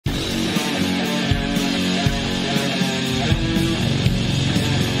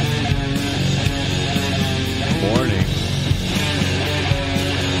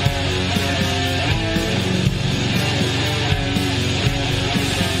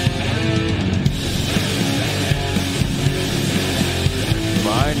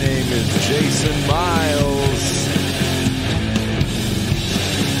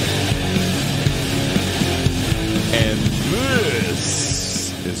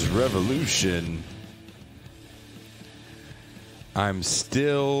is Revolution. I'm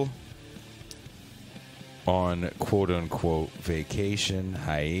still on quote-unquote vacation,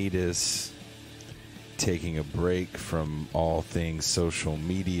 hiatus, taking a break from all things social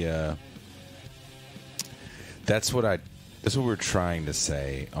media. That's what we're trying to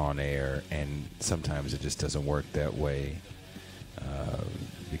say on air, and sometimes it just doesn't work that way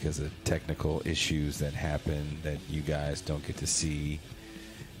because of technical issues that happen that you guys don't get to see.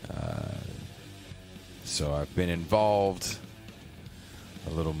 So I've been involved a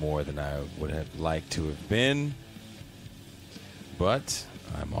little more than I would have liked to have been, but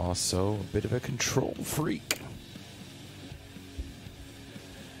I'm also a bit of a control freak.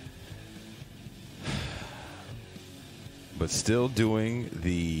 But still doing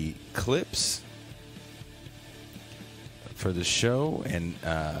the clips for the show, and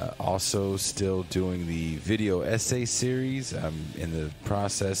also still doing the video essay series. I'm in the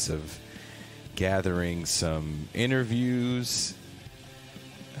process of gathering some interviews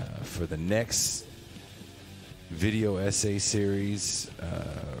for the next video essay series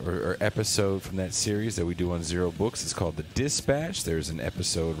or episode from that series that we do on Zero Books. It's called The Dispatch. There's an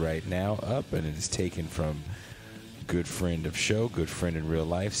episode right now up, and it is taken from good friend of show, good friend in real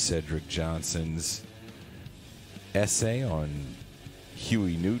life, Cedric Johnson's essay on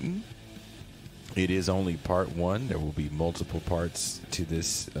Huey Newton. It is only part one. There will be multiple parts to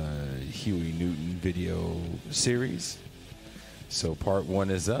this Huey Newton video series. So part one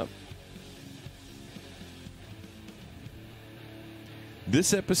is up.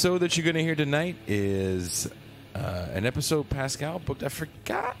 This episode that you're going to hear tonight is an episode Pascal booked. I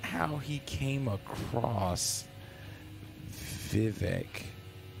forgot how he came across Vivek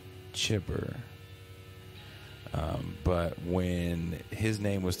Chibber. But when his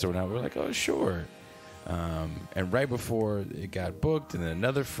name was thrown out, we were like, oh, sure. And right before it got booked, and then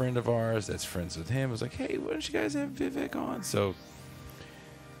another friend of ours that's friends with him was like, hey, why don't you guys have Vivek on? So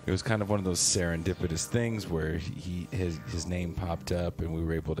it was kind of one of those serendipitous things where his name popped up, and we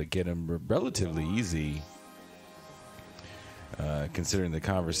were able to get him relatively easy, considering the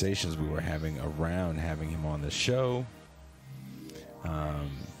conversations we were having around having him on the show.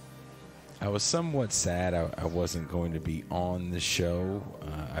 I was somewhat sad I wasn't going to be on the show.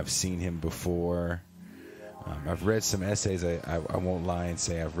 I've seen him before. I've read some essays. I won't lie and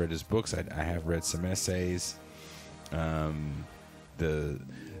say I've read his books. I have read some essays. The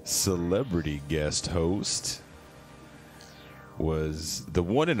celebrity guest host was the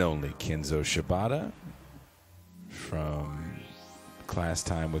one and only Kenzo Shibata from Class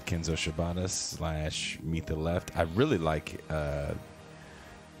Time with Kenzo Shibata / Meet the Left. I really like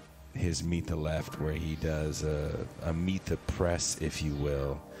his Meet the Left, where he does a Meet the Press, if you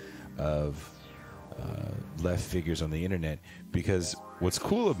will, of left figures on the internet. Because what's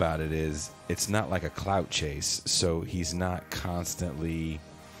cool about it is it's not like a clout chase. So he's not constantly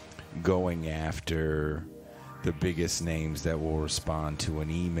going after the biggest names that will respond to an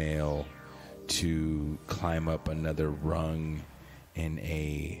email to climb up another rung in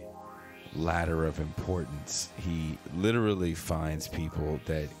a ladder of importance. He literally finds people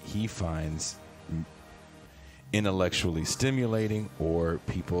that he finds intellectually stimulating, or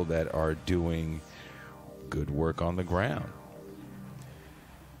people that are doing good work on the ground,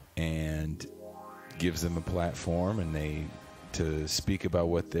 and gives them a platform and to speak about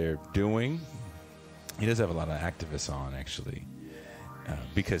what they're doing. He does have a lot of activists on, actually,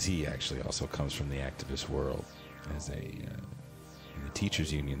 because he actually also comes from the activist world as in the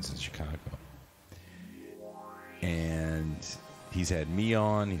teachers unions in Chicago. And he's had me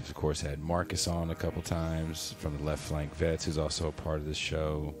on. He's, of course, had Marcus on a couple times from the Left Flank Vets, who's also a part of the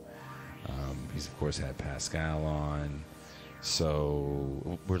show. He's, of course, had Pascal on.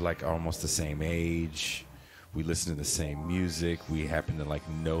 So we're like almost the same age. We listen to the same music. We happen to like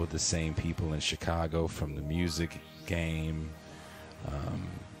know the same people in Chicago from the music game.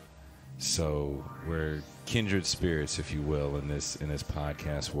 So we're kindred spirits, if you will, in this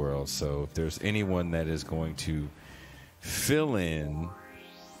podcast world. So if there's anyone that is going to fill in,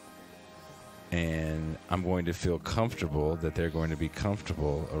 and I'm going to feel comfortable that they're going to be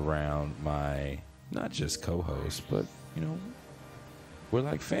comfortable around my, not just co-host, but, you know, we're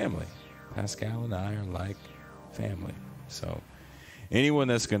like family. Pascal and I are like family. So anyone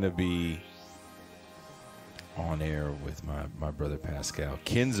that's going to be on air with my brother Pascal,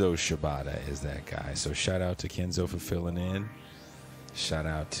 Kenzo Shibata is that guy. So shout out to Kenzo for filling in. Shout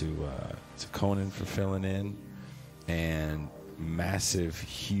out to Conan for filling in. And massive,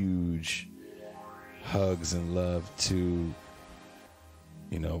 huge hugs and love to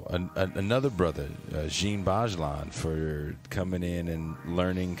another brother, Jean Bajlan, for coming in and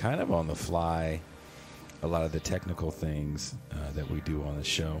learning kind of on the fly a lot of the technical things that we do on the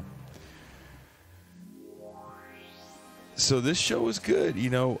show. So this show was good.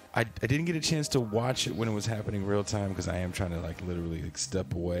 I didn't get a chance to watch it when it was happening real time because I am trying to literally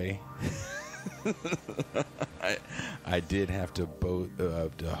step away. I did have to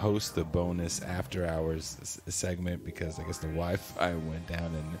host the bonus after hours segment because I guess the Wi-Fi went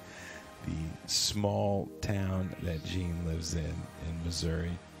down in the small town that Gene lives in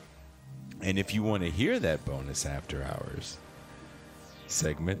Missouri. And if you want to hear that bonus after hours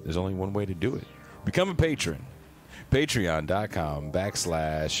segment, there's only one way to do it. Become a patron.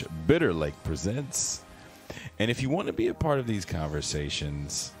 Patreon.com/BitterLakePresents. And if you want to be a part of these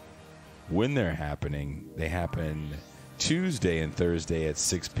conversations when they're happening, they happen Tuesday and Thursday at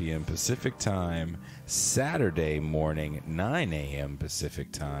 6 p.m. Pacific time, Saturday morning, 9 a.m.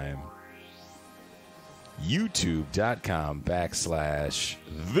 Pacific time.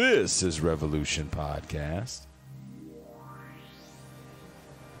 YouTube.com/This is Revolution Podcast.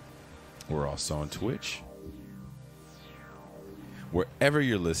 We're also on Twitch. Wherever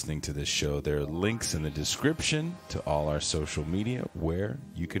you're listening to this show, there are links in the description to all our social media where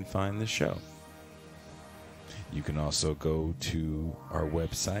you can find the show. You can also go to our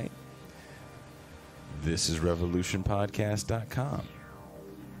website, thisisrevolutionpodcast.com,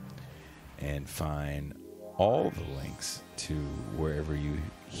 and find all the links to wherever you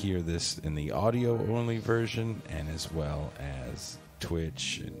hear this in the audio-only version, and as well as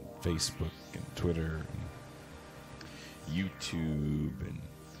Twitch and Facebook and Twitter and YouTube, and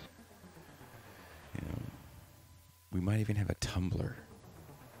we might even have a Tumblr.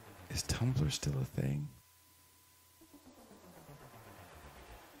 Is Tumblr still a thing?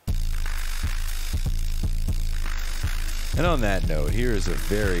 And on that note, here is a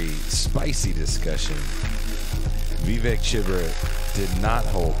very spicy discussion. Vivek Chibber did not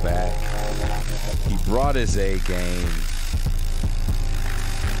hold back. He brought his A game.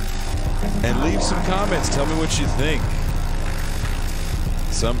 And leave some comments. Tell me what you think.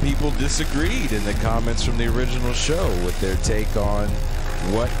 Some people disagreed in the comments from the original show with their take on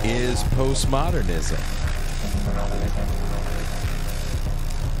what is postmodernism.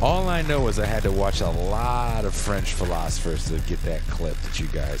 All I know is I had to watch a lot of French philosophers to get that clip that you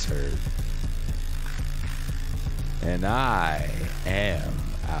guys heard. And I am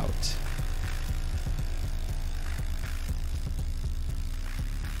out.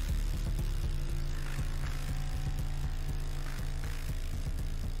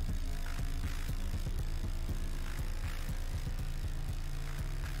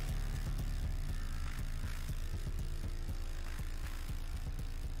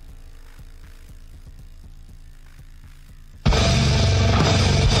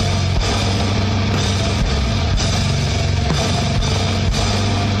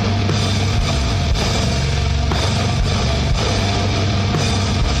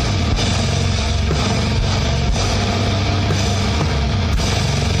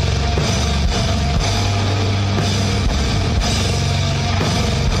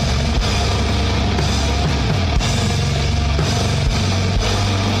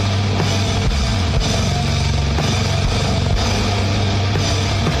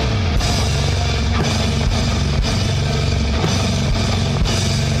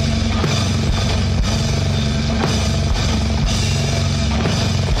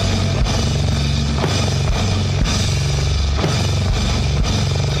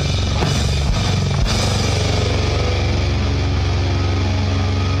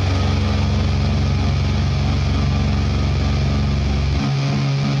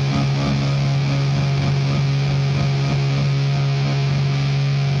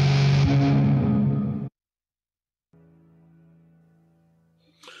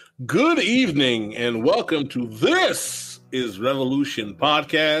 Good evening and welcome to This is Revolution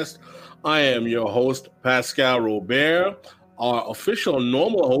Podcast. I am your host, Pascal Robert. Our official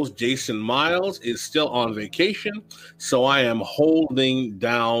normal host, Jason Miles, is still on vacation, so I am holding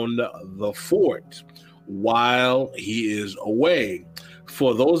down the fort while he is away.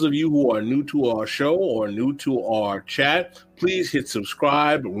 For those of you who are new to our show or new to our chat, please hit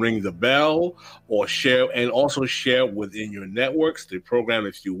subscribe, ring the bell, or share, and also share within your networks, the program,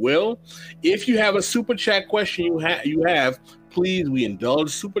 if you will. If you have a super chat question you have, please, we indulge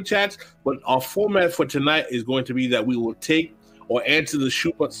super chats, but our format for tonight is going to be that we will take or answer the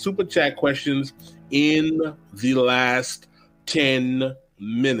super chat questions in the last 10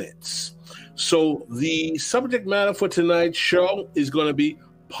 minutes. So the subject matter for tonight's show is going to be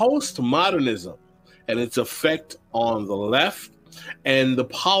postmodernism and its effect on the left and the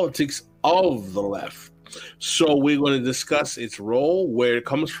politics of the left. So we're going to discuss its role, where it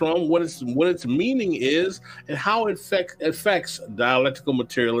comes from, what its meaning is, and how it affects dialectical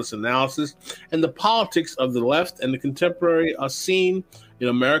materialist analysis and the politics of the left and the contemporary scene in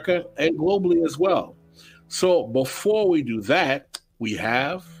America and globally as well. So before we do that, we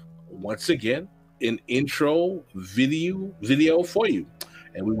have, once again, an intro video for you.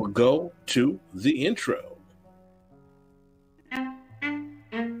 And we will go to the intro.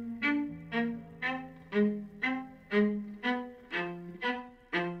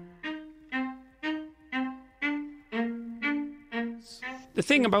 The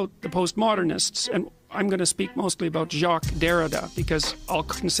thing about the postmodernists, and I'm going to speak mostly about Jacques Derrida because I'll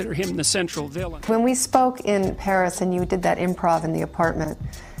consider him the central villain. When we spoke in Paris and you did that improv in the apartment,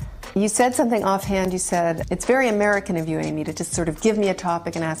 you said something offhand. You said, it's very American of you, Amy, to just sort of give me a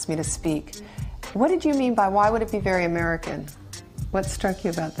topic and ask me to speak. What did you mean by why would it be very American? What struck you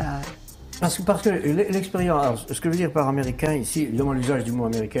about that? Parce que l'expérience, ce que je veux dire par américain ici, évidemment l'usage du mot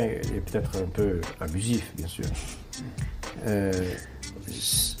américain est peut-être un peu abusif, bien sûr.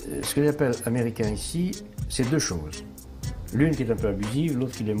 Ce que j'appelle américain ici, c'est deux choses. L'une qui est un peu abusive,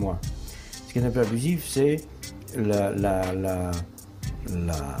 l'autre qui l'est moins. Ce qui est un peu abusif, c'est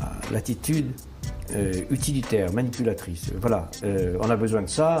l'attitude utilitaire, manipulatrice. Voilà, on a besoin de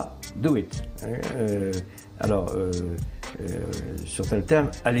ça, do it. Sur tel terme,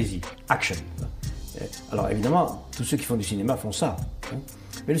 allez-y, action. Alors évidemment, tous ceux qui font du cinéma font ça.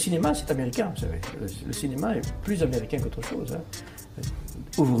 Mais le cinéma, c'est américain, vous savez. Le cinéma est plus américain qu'autre chose.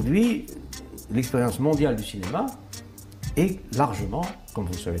 Aujourd'hui, l'expérience mondiale du cinéma est largement, comme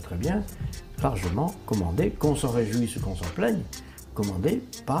vous le savez très bien, largement commandée, qu'on s'en réjouisse ou qu'on s'en plaigne, commandée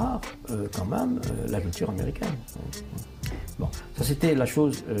par, quand même, la culture américaine. Bon, ça c'était la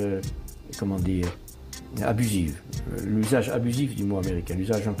chose, abusive. L'usage abusif du mot américain,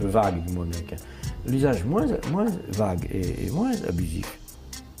 l'usage un peu vague du mot américain. L'usage moins vague et moins abusif,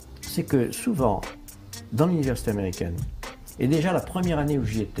 c'est que souvent, dans l'université américaine, et déjà la première année où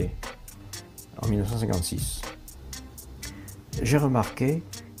j'y étais, en 1956, j'ai remarqué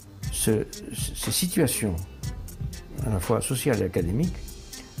ces situations, à la fois sociales et académiques,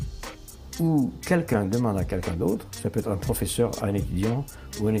 où quelqu'un demande à quelqu'un d'autre, ça peut être un professeur à un étudiant,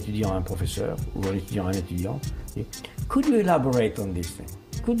 ou un étudiant à un professeur, ou un étudiant à un étudiant, et « Could you elaborate on this thing?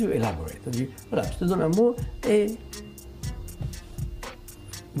 Could you elaborate ?» On dit « Voilà, je te donne un mot et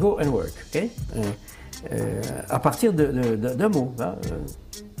go and work, ok ?» à partir d'un mot,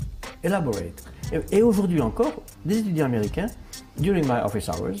 elaborate. Et aujourd'hui encore, des étudiants américains, during my office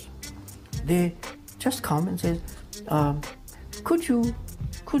hours, they just come and say, could you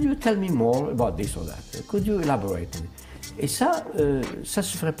tell me more about this or that? Could you elaborate? Et ça, ça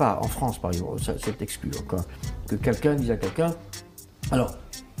se ferait pas en France, par exemple. C'est exclu encore. Que quelqu'un dise à quelqu'un, alors,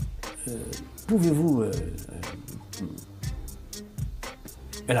 pouvez-vous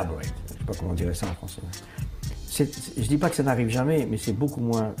elaborate? Je ne sais pas comment on dirait ça en français. Je ne dis pas que ça n'arrive jamais, mais c'est beaucoup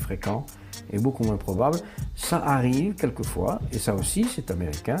moins fréquent et beaucoup moins probable. Ça arrive quelquefois, et ça aussi c'est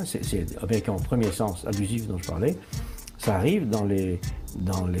américain, c'est américain au premier sens abusif dont je parlais. Ça arrive dans les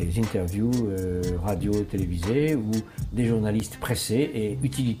interviews radio, télévisées, où des journalistes pressés et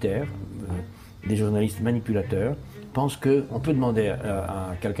utilitaires, des journalistes manipulateurs, pensent qu'on peut demander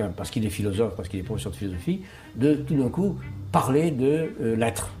à quelqu'un, parce qu'il est philosophe, parce qu'il est professeur de philosophie, de tout d'un coup parler de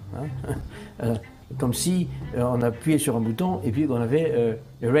l'être. Comme si on appuyait sur un bouton et puis on avait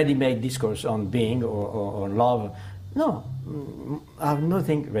a ready-made discourse on being or love. Non, I have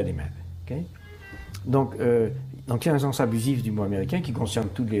nothing ready-made. Okay? Donc il y a un sens abusif du mot américain qui concerne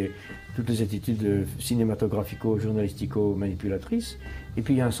toutes les attitudes cinématographico-journalistico-manipulatrices. Et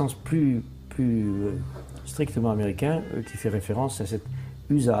puis il y a un sens plus strictement américain qui fait référence à cet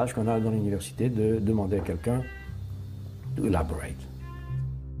usage qu'on a dans l'université de demander à quelqu'un to elaborate.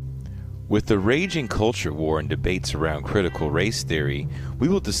 With the raging culture war and debates around critical race theory, we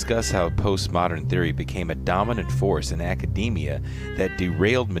will discuss how postmodern theory became a dominant force in academia that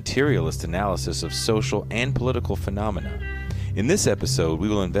derailed materialist analysis of social and political phenomena. In this episode, we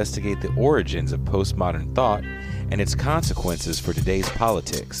will investigate the origins of postmodern thought and its consequences for today's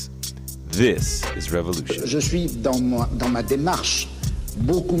politics. This is Revolution. Je suis dans ma démarche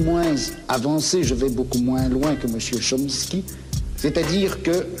beaucoup moins avancée, je vais beaucoup moins loin que M. Chomsky, c'est-à-dire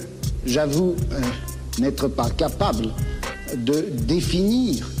que j'avoue n'être pas capable de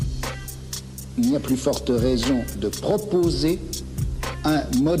définir, il n'y a plus forte raison de proposer un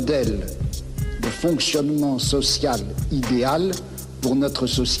modèle de fonctionnement social idéal pour notre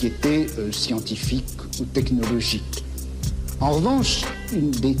société scientifique ou technologique. En revanche, une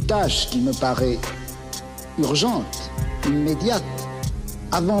des tâches qui me paraît urgente immédiate,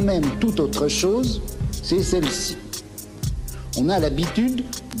 avant même toute autre chose, c'est celle-ci. On a l'habitude,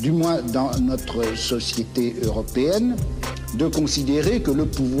 du moins dans notre société européenne, de considérer que le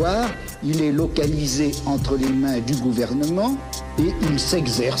pouvoir, il est localisé entre les mains du gouvernement et il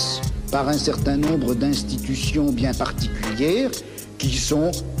s'exerce par un certain nombre d'institutions bien particulières qui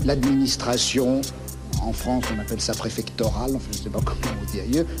sont l'administration, en France on appelle ça préfectorale, enfin je ne sais pas comment on dit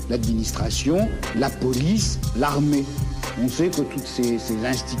ailleurs, l'administration, la police, l'armée. On sait que toutes ces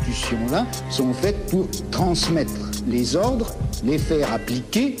institutions-là sont faites pour transmettre les ordres, les faire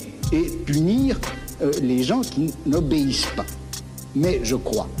appliquer et punir les gens qui n'obéissent pas. Mais je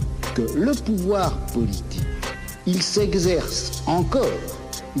crois que le pouvoir politique, il s'exerce encore,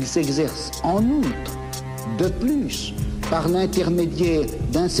 il s'exerce en outre, de plus, par l'intermédiaire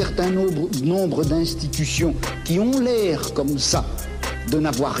d'un certain nombre d'institutions qui ont l'air comme ça de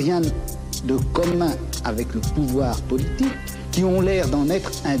n'avoir rien de commun avec le pouvoir politique, qui ont l'air d'en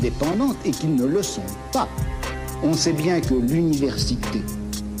être indépendantes et qui ne le sont pas. On sait bien que l'université,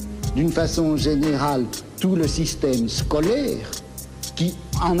 d'une façon générale, tout le système scolaire, qui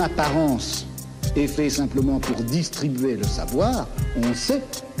en apparence est fait simplement pour distribuer le savoir, on sait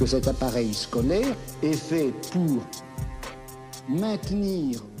que cet appareil scolaire est fait pour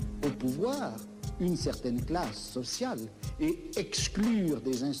maintenir au pouvoir une certaine classe sociale et exclure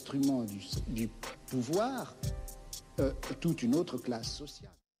des instruments du pouvoir toute une autre classe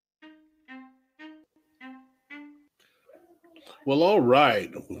sociale. Well, all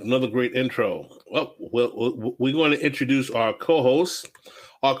right. Another great intro. Well, we're going to introduce our co-host.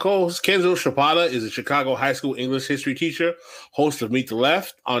 Our co-host, Kenzo Shibata, is a Chicago high school English history teacher, host of Meet the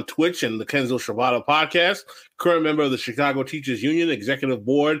Left on Twitch and the Kenzo Shibata podcast, current member of the Chicago Teachers Union Executive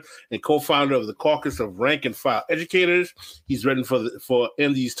Board, and co-founder of the Caucus of Rank and File Educators. He's written for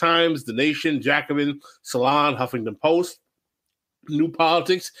In These Times, The Nation, Jacobin, Salon, Huffington Post, New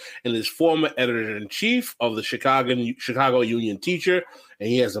Politics, and is former editor-in-chief of the Chicago Union Teacher, and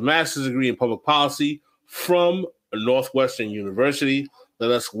he has a master's degree in public policy from Northwestern University.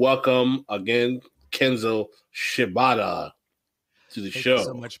 Let us welcome again Kenzo Shibata to the show. Thank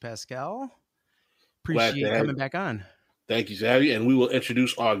you so much, Pascal. Appreciate you coming back on. Thank you, Xavier. And we will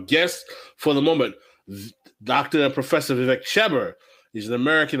introduce our guest for the moment, Dr. and Professor Vivek Chibber. He's an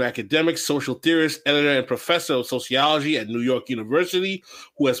American academic, social theorist, editor, and professor of sociology at New York University,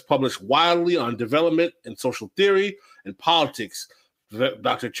 who has published widely on development and social theory and politics.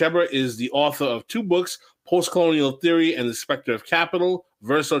 Dr. Chibber is the author of 2 books, Postcolonial Theory and the Specter of Capital,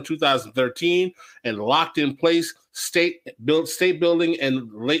 Verso 2013, and Locked in Place, State Building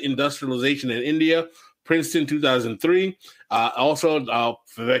and Late Industrialization in India, Princeton 2003.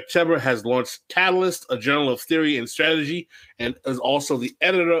 Vivek Chibber has launched Catalyst, a journal of theory and strategy, and is also the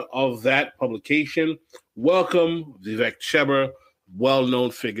editor of that publication. Welcome, Vivek Chibber,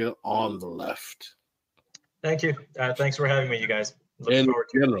 well-known figure on the left. Thank you. Thanks for having me, you guys. In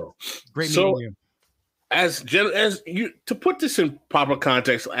general. Great meeting you. As you to put this in proper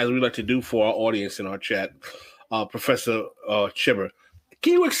context, as we like to do for our audience in our chat, Professor Chibber,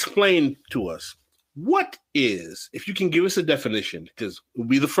 can you explain to us what is, if you can give us a definition, because it will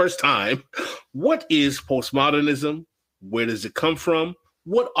be the first time, what is postmodernism? Where does it come from?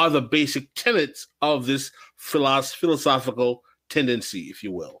 What are the basic tenets of this philosophical tendency, if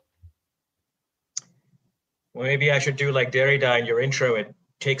you will? Well, maybe I should do like Derrida in your intro and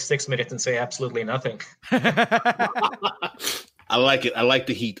take 6 minutes and say absolutely nothing. I like it. I like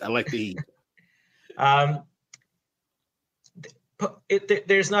the heat.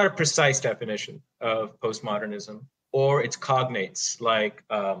 There's not a precise definition of postmodernism or its cognates like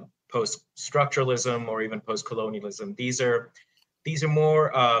post-structuralism or even post-colonialism. These are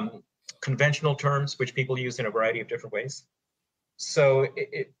more conventional terms which people use in a variety of different ways. So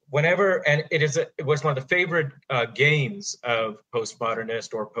it was one of the favorite games of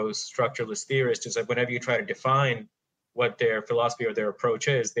postmodernist or post-structuralist theorists is that whenever you try to define what their philosophy or their approach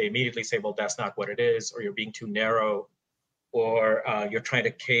is, they immediately say, well, that's not what it is, or you're being too narrow, or you're trying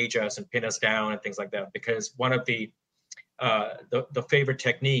to cage us and pin us down and things like that. Because one of the favorite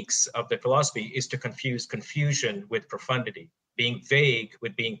techniques of the philosophy is to confuse confusion with profundity, being vague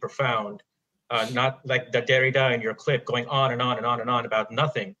with being profound. Not like the Derrida in your clip going on and on and on and on about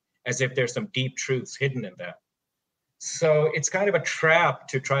nothing, as if there's some deep truths hidden in that. So it's kind of a trap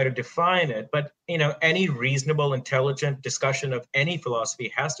to try to define it. But any reasonable, intelligent discussion of any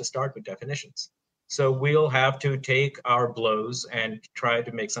philosophy has to start with definitions. So we'll have to take our blows and try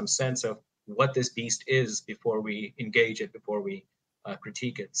to make some sense of what this beast is before we engage it, before we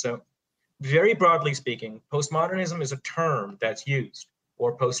critique it. So very broadly speaking, postmodernism is a term that's used,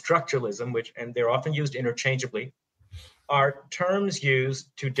 or post-structuralism, and they're often used interchangeably. are terms used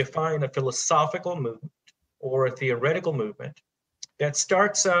to define a philosophical movement or a theoretical movement that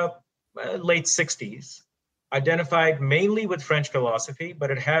starts up late 60s, identified mainly with French philosophy, but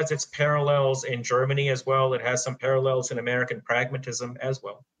it has its parallels in Germany as well. It has some parallels in American pragmatism as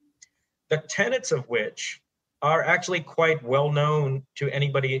well. The tenets of which are actually quite well known to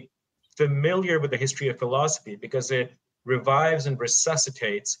anybody familiar with the history of philosophy, because it revives and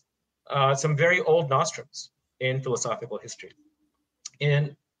resuscitates some very old nostrums in philosophical history.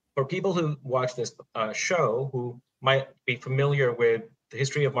 And for people who watch this show, who might be familiar with the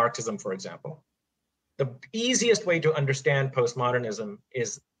history of Marxism, for example, the easiest way to understand postmodernism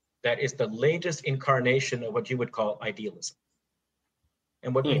is that it's the latest incarnation of what you would call idealism.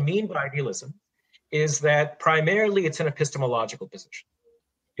 And what we mean by idealism is that primarily it's an epistemological position.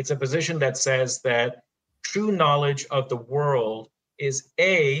 It's a position that says that true knowledge of the world is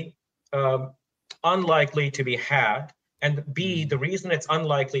A, unlikely to be had, and B, the reason it's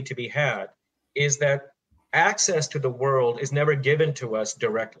unlikely to be had is that access to the world is never given to us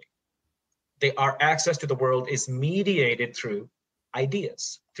directly. Our access to the world is mediated through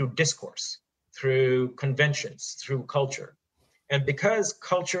ideas, through discourse, through conventions, through culture. And because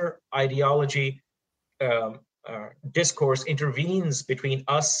culture, ideology, discourse intervenes between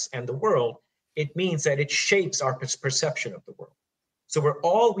us and the world, it means that it shapes our perception of the world. So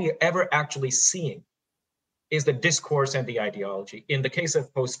all we are ever actually seeing is the discourse and the ideology. In the case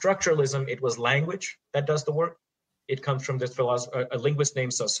of post-structuralism, it was language that does the work. It comes from this philosopher, a linguist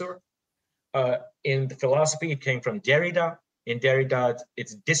named Saussure. In the philosophy, it came from Derrida. In Derrida,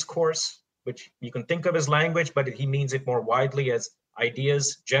 it's discourse, which you can think of as language, but he means it more widely as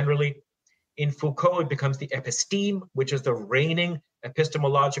ideas generally. In Foucault, it becomes the episteme, which is the reigning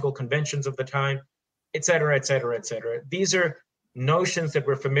epistemological conventions of the time, et cetera, et cetera, et cetera. These are notions that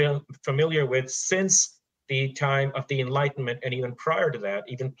we're familiar with since the time of the Enlightenment, and even prior to that,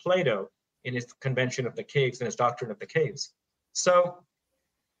 even Plato in his convention of the caves and his doctrine of the caves. So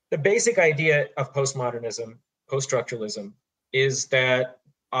the basic idea of postmodernism, post-structuralism, is that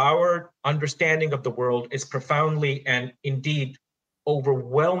our understanding of the world is profoundly and indeed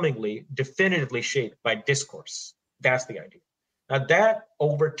overwhelmingly, definitively shaped by discourse. That's the idea. Now that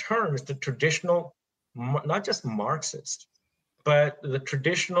overturns the traditional, not just Marxist, but the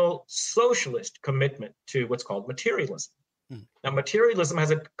traditional socialist commitment to what's called materialism. Now, materialism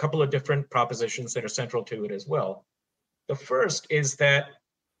has a couple of different propositions that are central to it as well. The first is that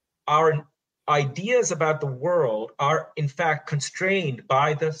our ideas about the world are in fact constrained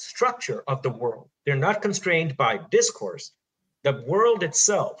by the structure of the world. They're not constrained by discourse. The world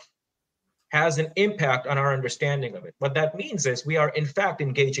itself has an impact on our understanding of it. What that means is we are in fact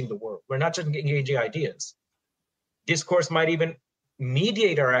engaging the world. We're not just engaging ideas. Discourse might even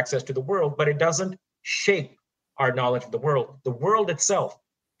mediate our access to the world, but it doesn't shape our knowledge of the world. The world itself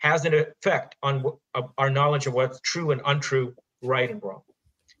has an effect on our knowledge of what's true and untrue, right and wrong.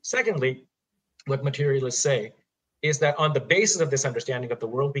 Secondly, what materialists say is that on the basis of this understanding of the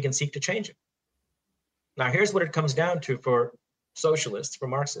world, we can seek to change it. Now, here's what it comes down to for socialists, for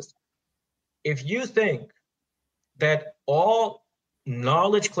Marxists. If you think that all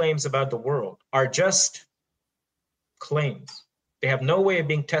knowledge claims about the world are just claims, they have no way of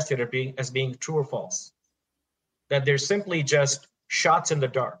being tested as being true or false, that they're simply just shots in the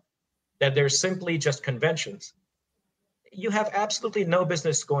dark, that they're simply just conventions, you have absolutely no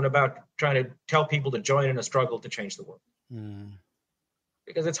business going about trying to tell people to join in a struggle to change the world.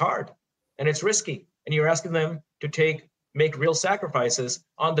 Because it's hard and it's risky, and you're asking them to make real sacrifices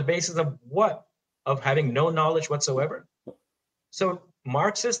on the basis of what? Of having no knowledge whatsoever. So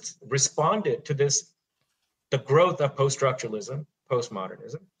Marxists responded to this, the growth of post-structuralism,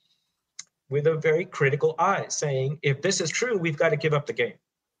 postmodernism, with a very critical eye, saying, if this is true, we've got to give up the game.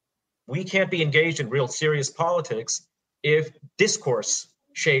 We can't be engaged in real serious politics if discourse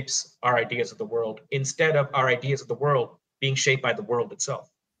shapes our ideas of the world instead of our ideas of the world being shaped by the world itself.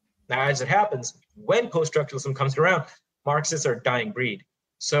 Now, as it happens, when post-structuralism comes around, Marxists are a dying breed.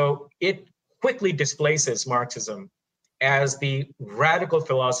 So it quickly displaces Marxism as the radical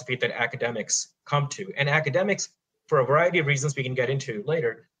philosophy that academics come to. And academics, for a variety of reasons we can get into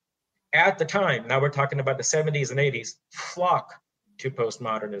later, at the time, now we're talking about the 70s and 80s, flock to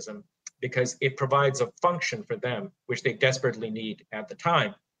postmodernism because it provides a function for them, which they desperately need at the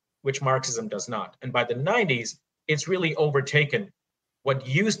time, which Marxism does not. And by the 90s, it's really overtaken what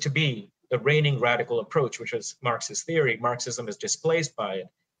used to be the reigning radical approach, which was Marxist theory. Marxism is displaced by it,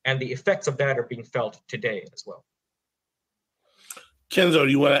 and the effects of that are being felt today as well. Kenzo, do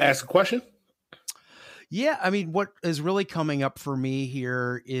you want to ask a question? Yeah, I mean, what is really coming up for me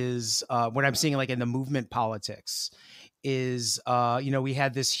here is what I'm seeing like in the movement politics is, we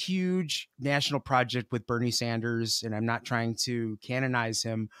had this huge national project with Bernie Sanders, and I'm not trying to canonize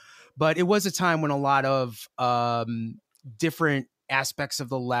him, but it was a time when a lot of different aspects of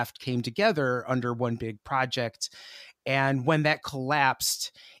the left came together under one big project. And when that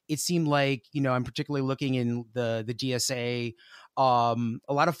collapsed, it seemed like, I'm particularly looking in the DSA, a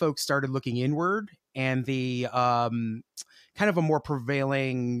lot of folks started looking inward, and the kind of a more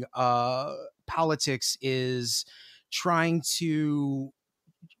prevailing politics is trying to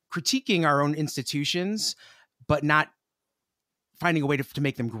critiquing our own institutions, but not finding a way to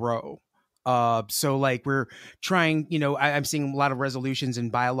make them grow. So like we're trying, I'm seeing a lot of resolutions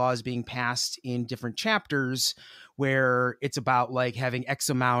and bylaws being passed in different chapters where it's about like having X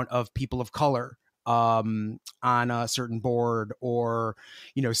amount of people of color on a certain board, or,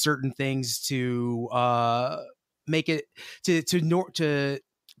 certain things to make it to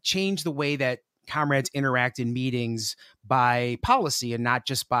change the way that comrades interact in meetings by policy and not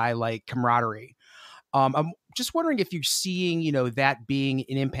just by like camaraderie. I'm just wondering if you're seeing, that being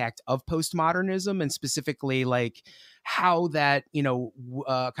an impact of postmodernism, and specifically like how that,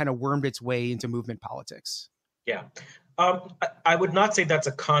 kind of wormed its way into movement politics. Yeah. I would not say that's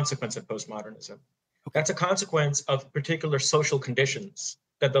a consequence of postmodernism. Okay. That's a consequence of particular social conditions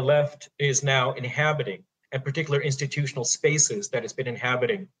that the left is now inhabiting, and particular institutional spaces that it's been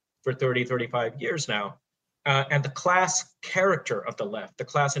inhabiting for 30, 35 years now. And the class character of the left, the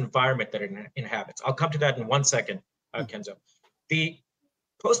class environment that it inhabits. I'll come to that in 1 second, Kenzo. The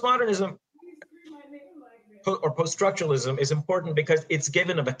postmodernism or post-structuralism is important because it's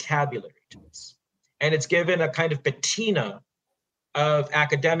given a vocabulary to us. And it's given a kind of patina of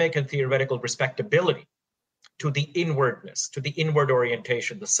academic and theoretical respectability to the inwardness, to the inward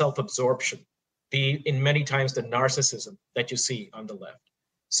orientation, the self-absorption, in many times the narcissism that you see on the left.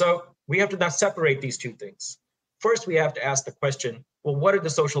 So we have to now separate these two things. First, we have to ask the question, well, what are the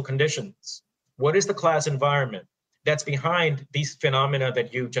social conditions? What is the class environment that's behind these phenomena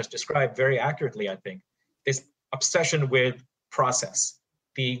that you just described very accurately, I think? This obsession with process,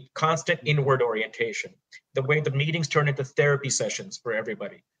 the constant inward orientation, the way the meetings turn into therapy sessions for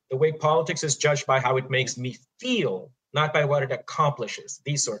everybody, the way politics is judged by how it makes me feel, not by what it accomplishes,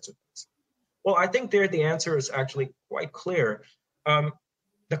 these sorts of things. Well, I think there the answer is actually quite clear.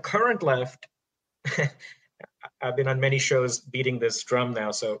 The current left, I've been on many shows beating this drum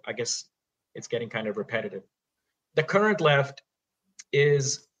now, so I guess it's getting kind of repetitive. The current left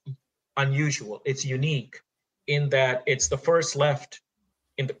is unusual. It's unique in that it's the first left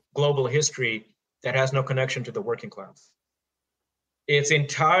in the global history that has no connection to the working class. It's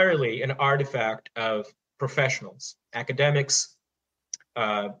entirely an artifact of professionals, academics,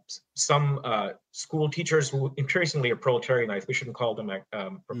 some school teachers who increasingly are proletarianized. We shouldn't call them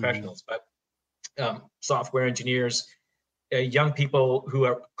professionals, but software engineers, young people who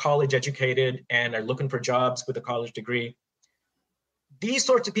are college educated and are looking for jobs with a college degree. These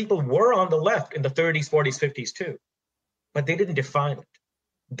sorts of people were on the left in the 30s, 40s, 50s too, but they didn't define it.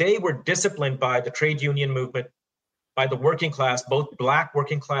 They were disciplined by the trade union movement, by the working class, both Black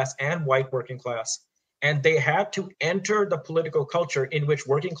working class and white working class. And they had to enter the political culture in which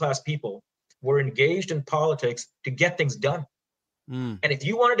working class people were engaged in politics to get things done. And if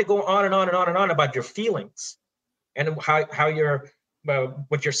you wanted to go on and on and on and on about your feelings and how your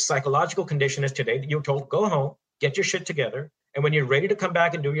what your psychological condition is today, you're told, go home, get your shit together. And when you're ready to come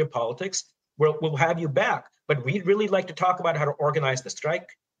back and do your politics, we'll have you back. But we'd really like to talk about how to organize the strike,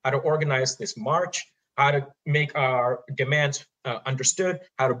 how to organize this march, how to make our demands understood,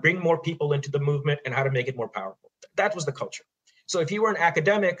 how to bring more people into the movement, and how to make it more powerful. That was the culture. So if you were an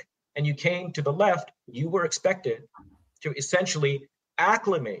academic and you came to the left, you were expected to essentially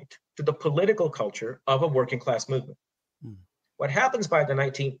acclimate to the political culture of a working class movement. What happens by the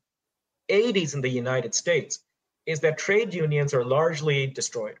 1980s in the United States is that trade unions are largely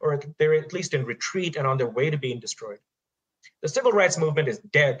destroyed, or they're at least in retreat and on their way to being destroyed. The civil rights movement is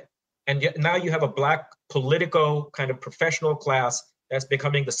dead. And yet now you have a Black political kind of professional class that's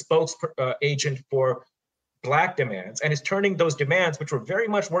becoming the spokes agent for Black demands, and is turning those demands, which were very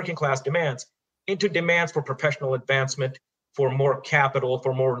much working class demands, into demands for professional advancement, for more capital,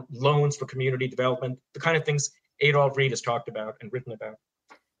 for more loans for community development, the kind of things Adolph Reed has talked about and written about.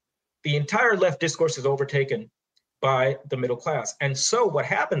 The entire left discourse is overtaken by the middle class. And so what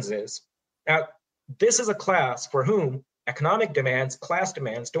happens is, now this is a class for whom economic demands, class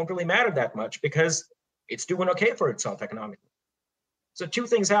demands don't really matter that much because it's doing okay for itself economically. So two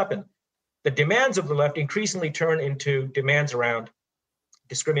things happen. The demands of the left increasingly turn into demands around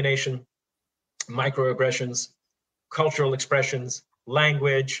discrimination, microaggressions, cultural expressions,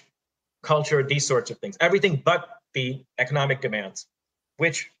 language, culture, these sorts of things. Everything but the economic demands,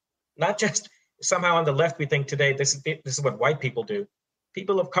 which not just somehow on the left we think today this is what white people do.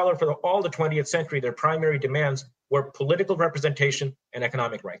 People of color for all the 20th century, their primary demands were political representation and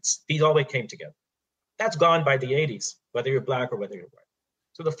economic rights. These always came together. That's gone by the 80s, whether you're black or whether you're white.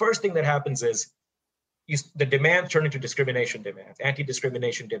 So the first thing that happens is the demands turn into discrimination demands,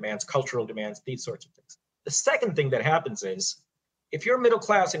 anti-discrimination demands, cultural demands, these sorts of things. The second thing that happens is if you're middle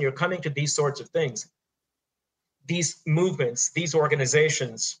class and you're coming to these sorts of things, these movements, these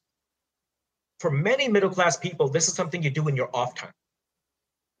organizations, for many middle class people, this is something you do in your off time.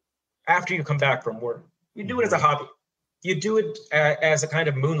 After you come back from work, you do it as a hobby. You do it as a kind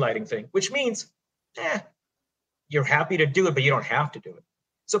of moonlighting thing, which means, you're happy to do it, but you don't have to do it.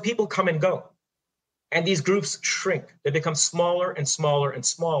 So people come and go. And these groups shrink. They become smaller and smaller and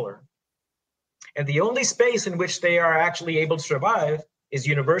smaller. And the only space in which they are actually able to survive is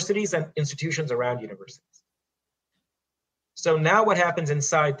universities and institutions around universities. So now what happens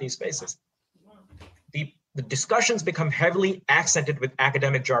inside these spaces? The discussions become heavily accented with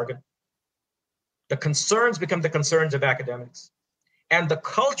academic jargon. The concerns become the concerns of academics. And the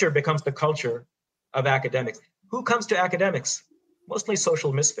culture becomes the culture of academics. Who comes to academics? Mostly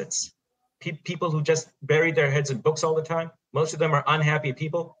social misfits. People who just bury their heads in books all the time. Most of them are unhappy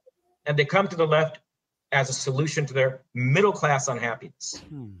people. And they come to the left as a solution to their middle class unhappiness.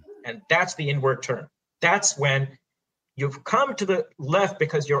 And that's the inward turn. That's when you've come to the left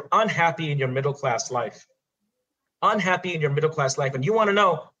because you're unhappy in your middle class life. Unhappy in your middle class life. And you want to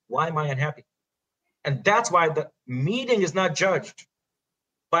know, why am I unhappy? And that's why the meeting is not judged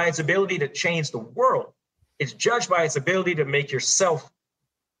by its ability to change the world. It's judged by its ability to make yourself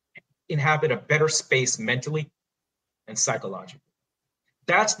inhabit a better space mentally and psychologically.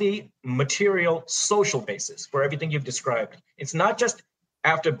 That's the material social basis for everything you've described. It's not just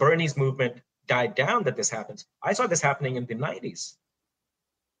after Bernie's movement died down that this happens. I saw this happening in the 90s.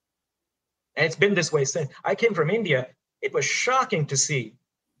 And it's been this way since. I came from India. It was shocking to see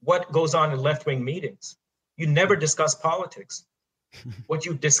what goes on in left-wing meetings. You never discuss politics. What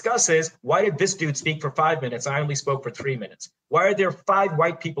you discuss is, why did this dude speak for 5 minutes? I only spoke for 3 minutes. Why are there 5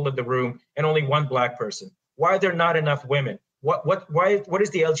 white people in the room and only 1 black person? Why are there not enough women? What is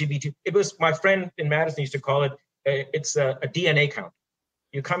the LGBT? It was, my friend in Madison used to call it, it's a DNA count.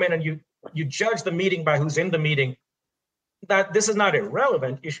 You come in and you judge the meeting by who's in the meeting. That this is not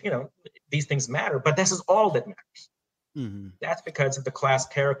irrelevant. These things matter, but this is all that matters. Mm-hmm. That's because of the class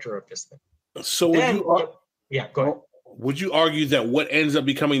character of this thing. So go ahead. Would you argue that what ends up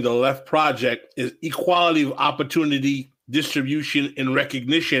becoming the left project is equality of opportunity, distribution, and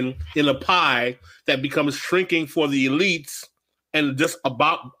recognition in a pie that becomes shrinking for the elites, and just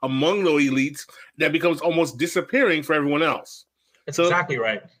about among those elites that becomes almost disappearing for everyone else? That's exactly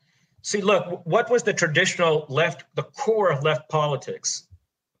right. See, look, what was the traditional left, the core of left politics?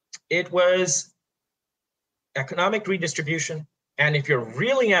 It was economic redistribution, and if you're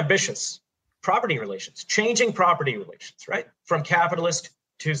really ambitious, property relations, changing property relations, right? From capitalist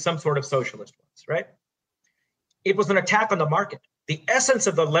to some sort of socialist ones, right? It was an attack on the market. The essence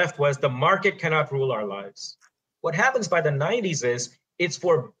of the left was the market cannot rule our lives. What happens by the 90s is it's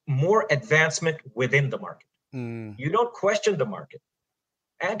for more advancement within the market. You don't question the market.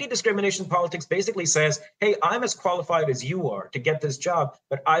 Anti-discrimination politics basically says, hey, I'm as qualified as you are to get this job,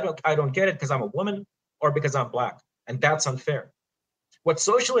 but I don't get it because I'm a woman or because I'm black, and that's unfair. What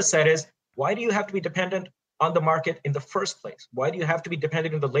socialists said is, why do you have to be dependent on the market in the first place? Why do you have to be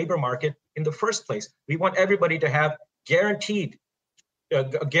dependent on the labor market in the first place? We want everybody to have guaranteed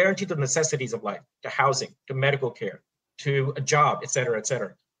the necessities of life, to housing, to medical care, to a job, et cetera, et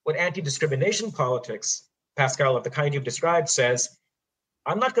cetera. What anti-discrimination politics, Pascal, of the kind you've described, says,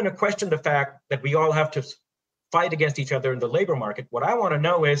 I'm not going to question the fact that we all have to fight against each other in the labor market. What I want to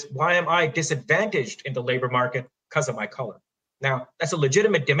know is, why am I disadvantaged in the labor market because of my color? Now, that's a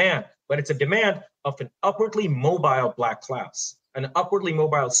legitimate demand, but it's a demand of an upwardly mobile black class, an upwardly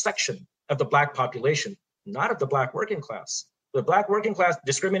mobile section of the black population, not of the black working class. The black working class,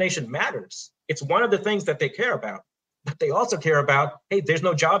 discrimination matters. It's one of the things that they care about, but they also care about, hey, there's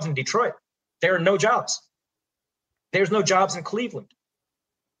no jobs in Detroit. There are no jobs. There's no jobs in Cleveland.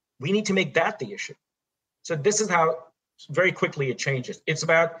 We need to make that the issue. So this is how very quickly it changes. It's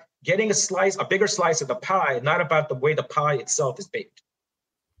about getting a bigger slice of the pie, not about the way the pie itself is baked.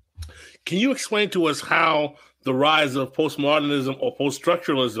 Can you explain to us how the rise of postmodernism or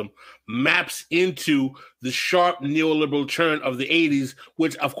post-structuralism maps into the sharp neoliberal turn of the 80s,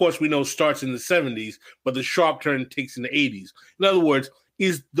 which of course we know starts in the 70s, but the sharp turn takes in the 80s? In other words,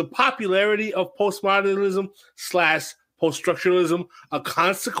 is the popularity of postmodernism / post-structuralism a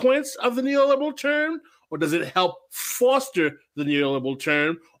consequence of the neoliberal turn, or does it help foster the neoliberal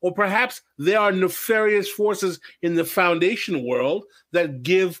turn? Or perhaps there are nefarious forces in the foundation world that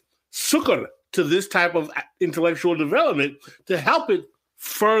give succor to this type of intellectual development to help it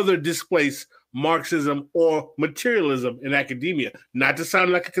further displace Marxism or materialism in academia. Not to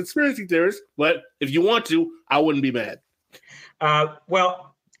sound like a conspiracy theorist, but if you want to, I wouldn't be mad.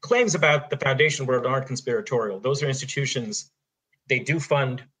 Well, claims about the foundation world aren't conspiratorial. Those are institutions. They do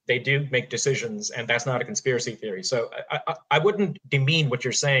fund, they do make decisions, and that's not a conspiracy theory. So I wouldn't demean what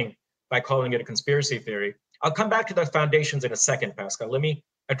you're saying by calling it a conspiracy theory. I'll come back to the foundations in a second, Pascal. Let me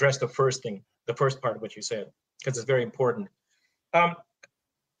address the first part of what you said, because it's very important.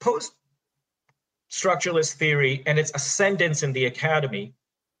 Post-structuralist theory and its ascendance in the academy,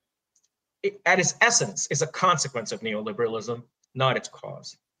 at its essence, is a consequence of neoliberalism, not its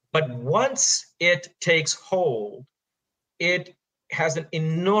cause. But once it takes hold, it has an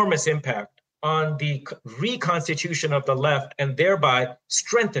enormous impact on the reconstitution of the left and thereby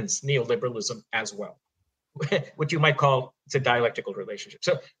strengthens neoliberalism as well, what you might call it's a dialectical relationship.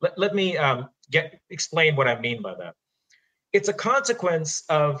 So let me explain what I mean by that. It's a consequence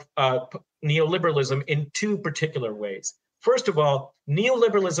of neoliberalism in two particular ways. First of all,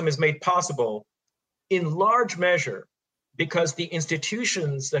 neoliberalism is made possible in large measure because the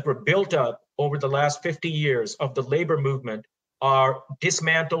institutions that were built up over the last 50 years of the labor movement are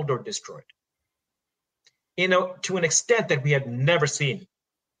dismantled or destroyed, to an extent that we had never seen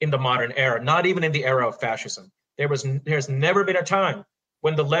in the modern era, not even in the era of fascism. There's never been a time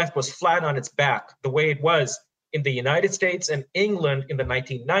when the left was flat on its back the way it was in the United States and England in the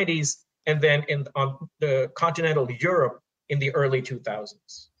 1990s, and then on the continental Europe in the early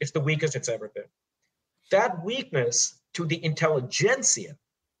 2000s. It's the weakest it's ever been. That weakness to the intelligentsia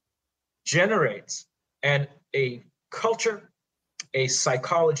generates a culture, a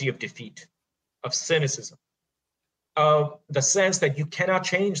psychology of defeat, of cynicism, of the sense that you cannot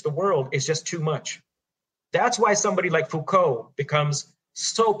change the world, is just too much. That's why somebody like Foucault becomes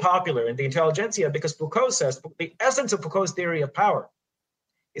so popular in the intelligentsia, because Foucault says the essence of Foucault's theory of power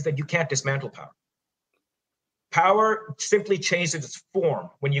is that you can't dismantle power. Power simply changes its form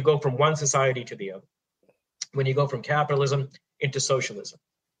when you go from one society to the other, when you go from capitalism into socialism.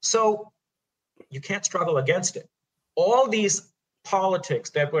 So you can't struggle against it. All these politics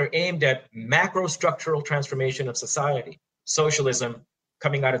that were aimed at macro structural transformation of society, socialism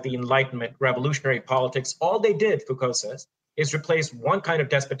coming out of the Enlightenment, revolutionary politics, all they did, Foucault says, is replace one kind of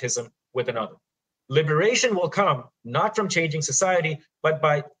despotism with another. Liberation will come not from changing society, but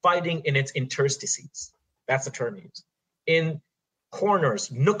by fighting in its interstices. That's the term used. In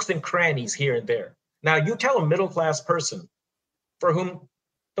corners, nooks and crannies here and there. Now, you tell a middle-class person for whom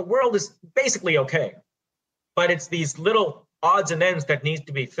the world is basically okay, but it's these little odds and ends that need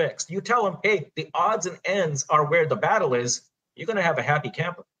to be fixed. You tell them, hey, the odds and ends are where the battle is. You're going to have a happy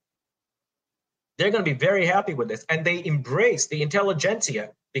camper. They're going to be very happy with this. And they embrace the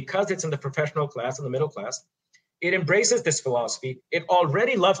intelligentsia because it's in the professional class and the middle class. It embraces this philosophy. It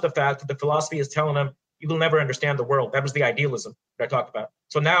already loves the fact that the philosophy is telling them, you will never understand the world. That was the idealism that I talked about.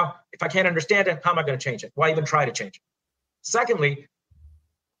 So now, if I can't understand it, how am I going to change it? Why even try to change it? Secondly,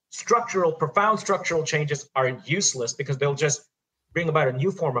 profound structural changes are useless because they'll just bring about a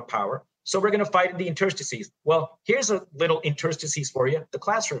new form of power. So we're going to fight in the interstices. Well, here's a little interstices for you, the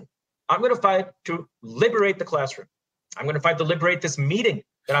classroom. I'm going to fight to liberate the classroom. I'm going to fight to liberate this meeting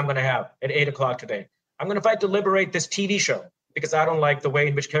that I'm going to have at 8 o'clock today. I'm going to fight to liberate this TV show because I don't like the way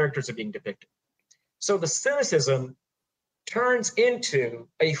in which characters are being depicted. So the cynicism turns into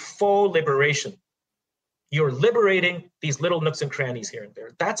a faux liberation. You're liberating these little nooks and crannies here and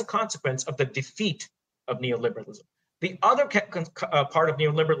there. That's a consequence of the defeat of neoliberalism. The other part of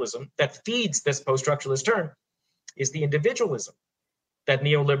neoliberalism that feeds this post-structuralist turn is the individualism that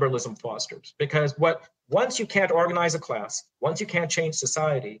neoliberalism fosters. Because once you can't organize a class, once you can't change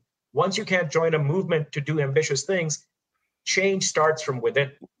society, once you can't join a movement to do ambitious things, change starts from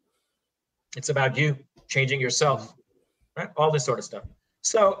within. It's about you changing yourself, right? All this sort of stuff.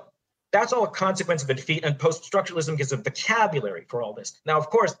 So that's all a consequence of the defeat, and post-structuralism gives a vocabulary for all this. Now, of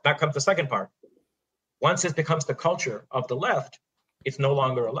course, that comes the second part. Once it becomes the culture of the left, it's no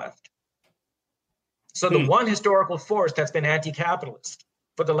longer a left. So the one historical force that's been anti-capitalist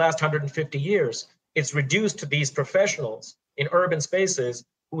for the last 150 years, it's reduced to these professionals in urban spaces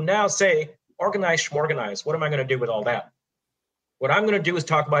who now say, organize, schmorganize. What am I going to do with all that? What I'm going to do is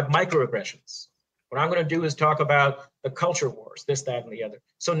talk about microaggressions. What I'm going to do is talk about the culture wars, this, that, and the other.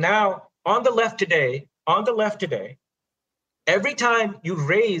 So now on the left today, every time you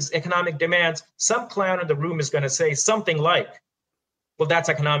raise economic demands, some clown in the room is going to say something like, well, that's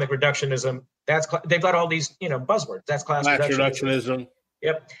economic reductionism. They've got all these, buzzwords. That's class reductionism.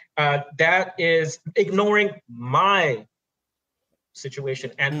 Yep. That is ignoring my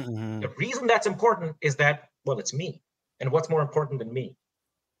situation. And the reason that's important is that, well, it's me. And what's more important than me?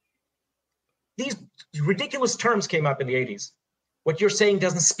 These ridiculous terms came up in the 80s. What you're saying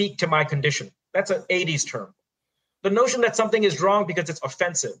doesn't speak to my condition. That's an 80s term. The notion that something is wrong because it's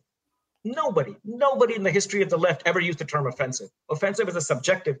offensive. Nobody in the history of the left ever used the term offensive. Offensive is a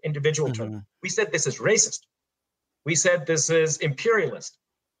subjective, individual term. We said this is racist. We said this is imperialist.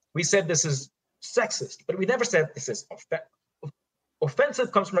 We said this is sexist, but we never said this is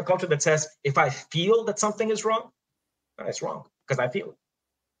offensive. Comes from a culture that says, if I feel that something is wrong, it's wrong because I feel it.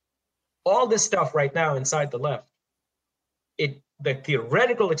 All this stuff right now inside the left, the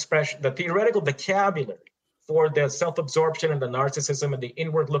theoretical expression, the theoretical vocabulary for the self-absorption and the narcissism and the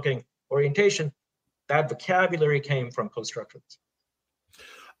inward-looking orientation, that vocabulary came from post-structuralism.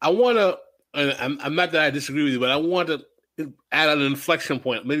 I want to, and I'm not that I disagree with you, but I want to add an inflection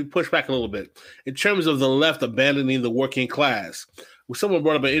point, maybe push back a little bit. In terms of the left abandoning the working class, someone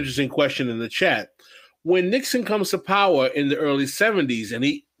brought up an interesting question in the chat. When Nixon comes to power in the early 70s and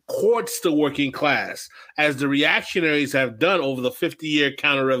he courts the working class, as the reactionaries have done over the 50-year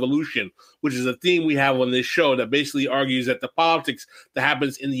counter-revolution, which is a theme we have on this show that basically argues that the politics that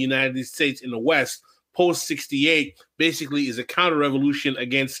happens in the United States in the West post-68 basically is a counter-revolution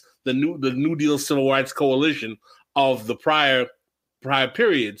against the New Deal Civil Rights Coalition of the prior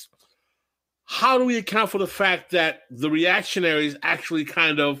periods. How do we account for the fact that the reactionaries actually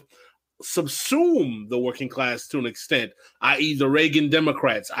kind of subsume the working class to an extent, i.e. the Reagan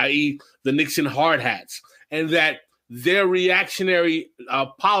Democrats, i.e. the Nixon hard hats, and that their reactionary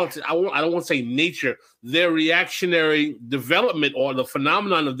politics, I don't want to say nature, their reactionary development or the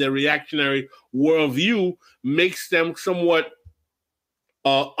phenomenon of their reactionary worldview makes them somewhat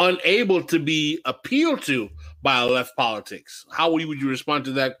unable to be appealed to by left politics? How would you respond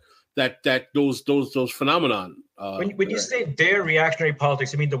to those phenomenon? When you say their reactionary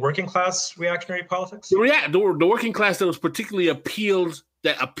politics, you mean the working class reactionary politics? The working class that was particularly appealed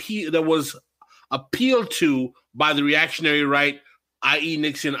to by the reactionary right, i.e.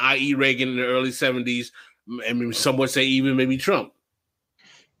 Nixon, i.e. Reagan in the early 70s, and some would say even maybe Trump.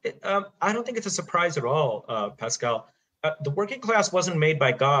 I don't think it's a surprise at all, Pascal. The working class wasn't made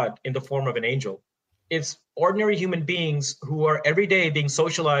by God in the form of an angel. It's ordinary human beings who are every day being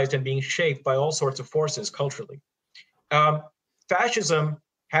socialized and being shaped by all sorts of forces culturally. Fascism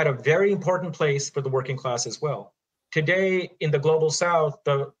had a very important place for the working class as well. Today, in the global South,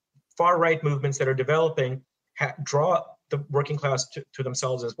 the far-right movements that are developing draw the working class to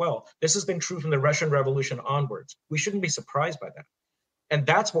themselves as well. This has been true from the Russian Revolution onwards. We shouldn't be surprised by that. And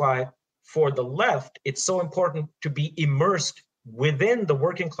that's why, for the left, it's so important to be immersed within the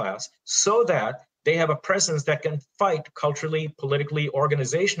working class so that they have a presence that can fight culturally, politically,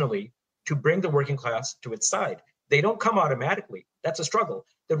 organizationally to bring the working class to its side. They don't come automatically. That's a struggle.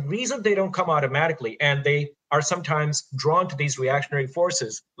 The reason they don't come automatically, and they are sometimes drawn to these reactionary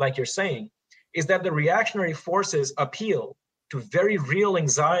forces, like you're saying, is that the reactionary forces appeal to very real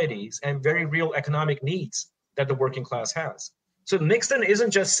anxieties and very real economic needs that the working class has. So Nixon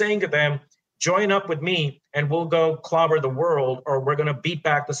isn't just saying to them, join up with me and we'll go clobber the world, or we're going to beat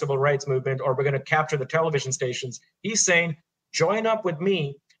back the civil rights movement, or we're going to capture the television stations. He's saying, join up with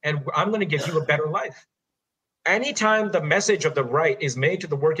me and I'm going to give you a better life. Anytime the message of the right is made to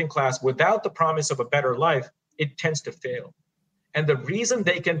the working class without the promise of a better life, it tends to fail. And the reason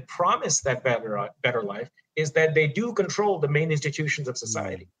they can promise that better life is that they do control the main institutions of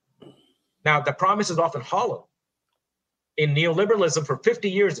society. Now, the promise is often hollow. In neoliberalism, for 50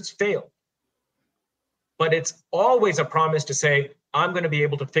 years, it's failed. But it's always a promise to say, I'm going to be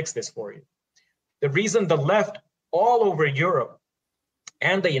able to fix this for you. The reason the left all over Europe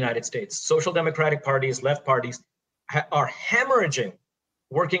and the United States, social democratic parties, left parties, are hemorrhaging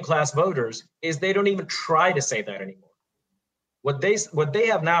working class voters is they don't even try to say that anymore. What they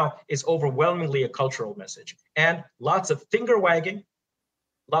have now is overwhelmingly a cultural message, and lots of finger wagging,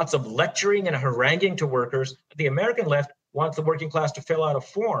 lots of lecturing and haranguing to workers. The American left wants the working class to fill out a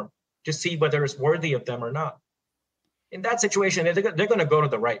form to see whether it's worthy of them or not. In that situation, they're going to go to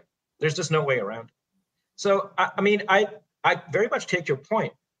the right. There's just no way around it. So, I very much take your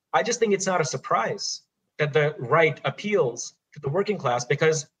point. I just think it's not a surprise that the right appeals to the working class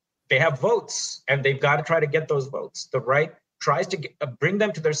because they have votes and they've got to try to get those votes. The right tries to bring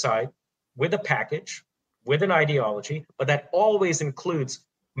them to their side with a package, with an ideology, but that always includes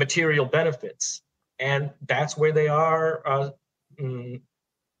material benefits. And that's where they are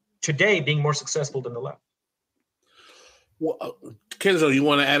today, being more successful than the left. Well, Kenzo, you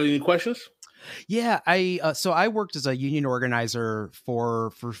want to add any questions? Yeah, so I worked as a union organizer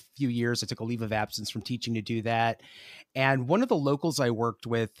for a few years. I took a leave of absence from teaching to do that. And one of the locals I worked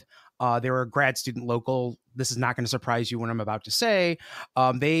with, they were a grad student local. This is not going to surprise you when I'm about to say.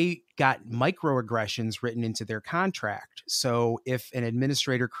 They got microaggressions written into their contract. So if an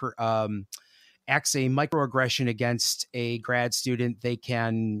administrator acts a microaggression against a grad student, they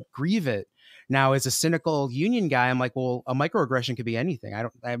can grieve it. Now, as a cynical union guy, I'm like, well, a microaggression could be anything.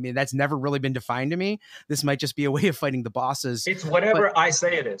 I mean, that's never really been defined to me. This might just be a way of fighting the bosses. It's whatever I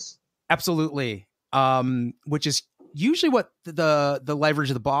say it is. Absolutely. Which is usually what the leverage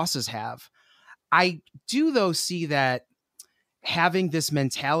of the bosses have. I do, though, see that having this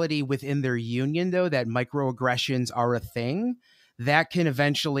mentality within their union, though, that microaggressions are a thing, that can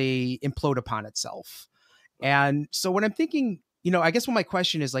eventually implode upon itself. And so when I'm thinking, I guess what my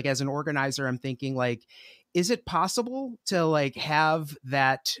question is, like, as an organizer, I'm thinking, like, is it possible to, like, have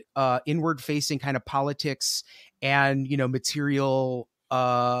that inward facing kind of politics and, real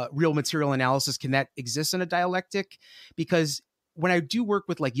material analysis? Can that exist in a dialectic? Because when I do work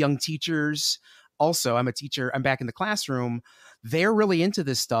with, like, young teachers, also, I'm a teacher, I'm back in the classroom, they're really into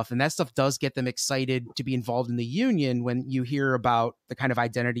this stuff. And that stuff does get them excited to be involved in the union when you hear about the kind of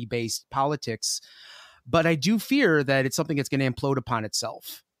identity-based politics. But I do fear that it's something that's going to implode upon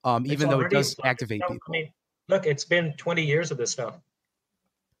itself, even though it does activate people. I mean, look, it's been 20 years of this stuff.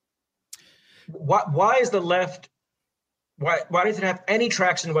 Why is the left, why does it have any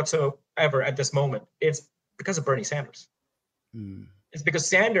traction whatsoever at this moment? It's because of Bernie Sanders. It's because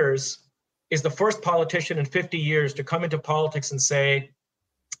Sanders is the first politician in 50 years to come into politics and say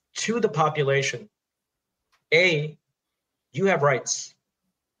to the population, A, you have rights.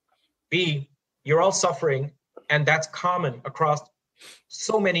 B, you're all suffering, and that's common across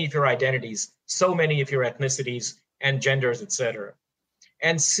so many of your identities, so many of your ethnicities and genders, etc.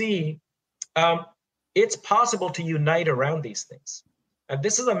 And C, it's possible to unite around these things. And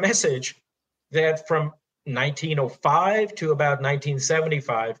this is a message that from 1905 to about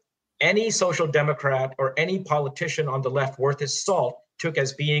 1975, any social democrat or any politician on the left worth his salt took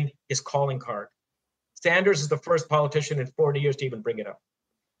as being his calling card. Sanders is the first politician in 40 years to even bring it up.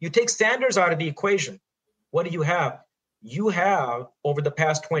 You take Sanders out of the equation, what do you have? You have, over the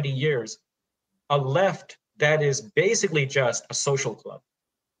past 20 years, a left that is basically just a social club.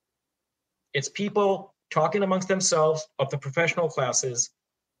 It's people talking amongst themselves of the professional classes.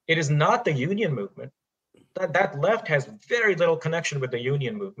 It is not the union movement. That left has very little connection with the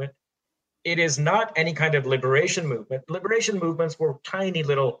union movement. It is not any kind of liberation movement. Liberation movements were tiny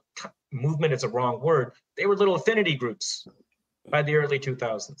little, movement is a wrong word. They were little affinity groups by the early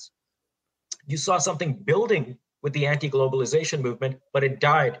 2000s. You saw something building with the anti-globalization movement, but it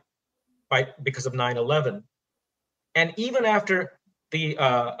died because of 9/11. And even after the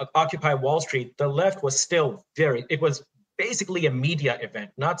Occupy Wall Street, the left was still it was basically a media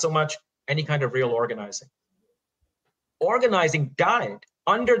event, not so much any kind of real organizing. Organizing died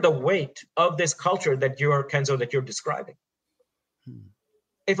under the weight of this culture that Kenzo, that you're describing.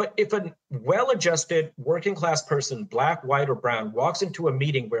 If a well-adjusted working class person, black, white, or brown, walks into a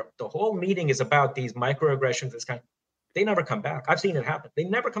meeting where the whole meeting is about these microaggressions, they never come back. I've seen it happen. They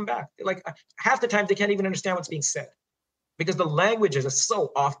never come back. Like half the time, they can't even understand what's being said because the language is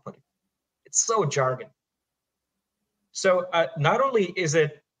so off-putting. It's so jargon. So not only is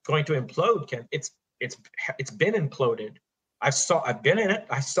it going to implode, Ken, it's been imploded. I've been in it.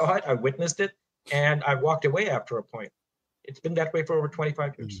 I saw it. I witnessed it, and I walked away after a point. It's been that way for over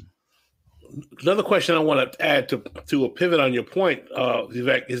 25 years. Another question I want to add to a pivot on your point,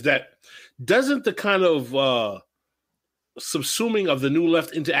 Vivek, is that doesn't the kind of subsuming of the new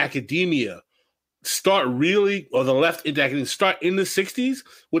left into academia start really, or the left into academia start in the 60s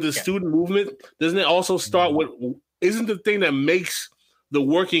with the student movement? Doesn't it also start with, isn't the thing that makes the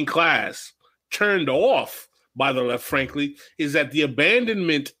working class turned off by the left, frankly, is that the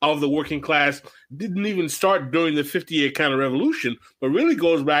abandonment of the working class didn't even start during the 50-year kind of revolution, but really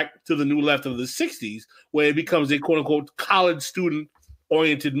goes back to the new left of the 60s, where it becomes a quote-unquote college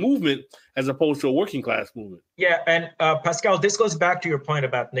student-oriented movement as opposed to a working class movement. Yeah, and Pascal, this goes back to your point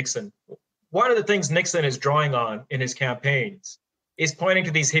about Nixon. One of the things Nixon is drawing on in his campaigns is pointing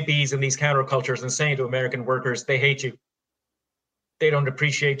to these hippies and these countercultures and saying to American workers, they hate you. They don't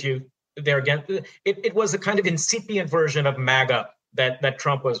appreciate you. They're against it was a kind of incipient version of MAGA that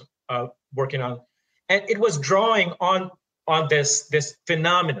Trump was working on. And it was drawing on this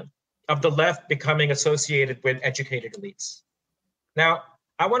phenomenon of the left becoming associated with educated elites. Now,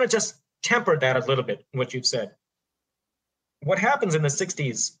 I want to just temper that a little bit in what you've said. What happens in the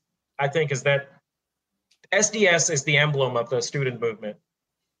 60s, I think, is that SDS is the emblem of the student movement.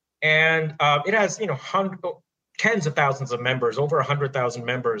 And it has, tens of thousands of members, over 100,000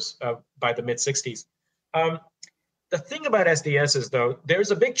 members by the mid-60s. The thing about SDS is, though,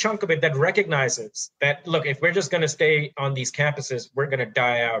 there's a big chunk of it that recognizes that, look, if we're just going to stay on these campuses, we're going to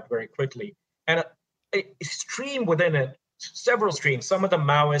die out very quickly. And a stream within it, several streams, some of them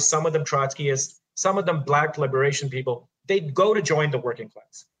Maoists, some of them Trotskyists, some of them Black liberation people, they go to join the working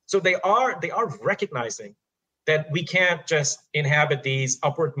class. So they are recognizing that we can't just inhabit these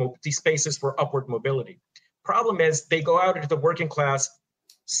spaces for upward mobility. Problem is, they go out into the working class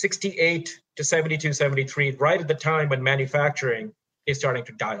 68 to 72, 73, right at the time when manufacturing is starting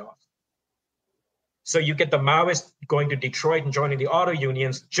to die off. So you get the Maoists going to Detroit and joining the auto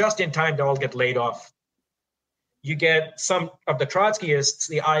unions just in time to all get laid off. You get some of the Trotskyists,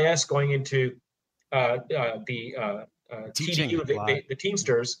 the IS, going into the TDU, the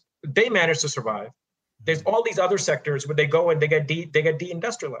Teamsters. They manage to survive. There's all these other sectors where they go and they get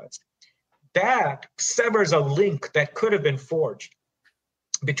deindustrialized. That severs a link that could have been forged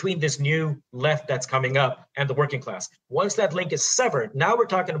between this new left that's coming up and the working class. Once that link is severed, now we're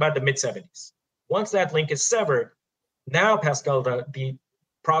talking about the mid-70s. Once that link is severed, now, Pascal, the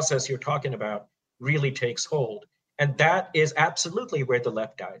process you're talking about really takes hold. And that is absolutely where the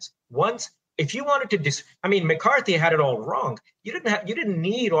left dies. If you wanted to McCarthy had it all wrong. You didn't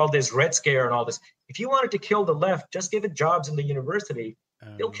need all this Red Scare and all this. If you wanted to kill the left, just give it jobs in the university.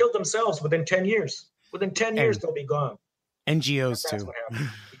 They'll kill themselves within 10 years. Within 10 years, they'll be gone. NGOs that's too. What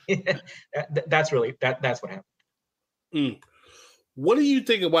happened. That's what happened. Mm. What do you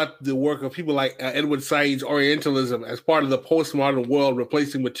think about the work of people like Edward Said's Orientalism as part of the postmodern world,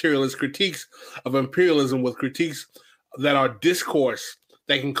 replacing materialist critiques of imperialism with critiques that are discourse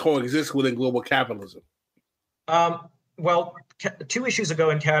that can coexist within global capitalism? Well, 2 issues ago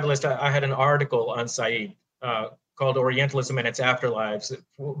in Catalyst, I had an article on Said called Orientalism and Its Afterlives.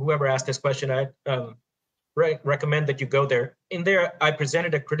 Whoever asked this question, I recommend that you go there. In there, I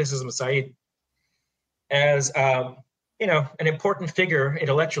presented a criticism of Said as an important figure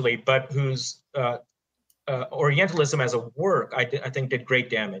intellectually, but whose Orientalism as a work, I think, did great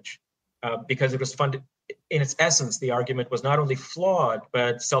damage because it was funded. In its essence, the argument was not only flawed,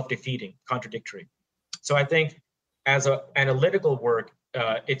 but self-defeating, contradictory. So I think as an analytical work,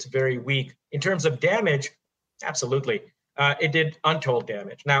 it's very weak. In terms of damage, absolutely. It did untold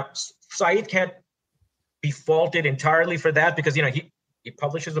damage. Now, Said can't be faulted entirely for that because, he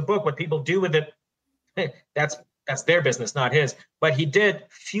publishes a book. What people do with it, that's their business, not his. But he did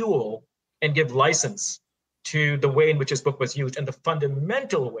fuel and give license to the way in which his book was used and the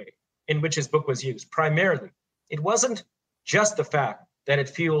fundamental way in which his book was used, primarily. It wasn't just the fact that it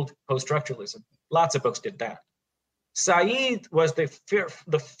fueled post-structuralism. Lots of books did that. Said was the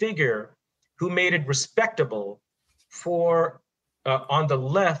figure who made it respectable for, on the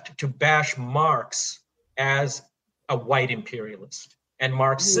left, to bash Marx as a white imperialist and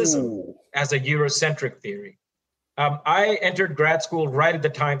Marxism as a Eurocentric theory. I entered grad school right at the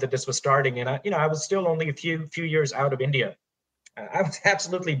time that this was starting, and I was still only a few years out of India. I was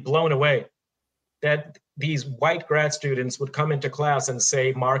absolutely blown away that these white grad students would come into class and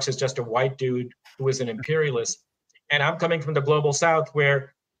say Marx is just a white dude who is an imperialist. And I'm coming from the global South,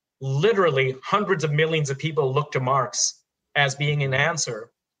 where literally hundreds of millions of people look to Marx as being an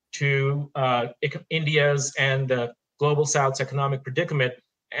answer to India's and the global South's economic predicament.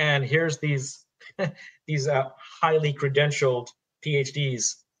 And here's these highly credentialed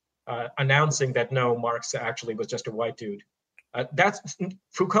PhDs announcing that no, Marx actually was just a white dude.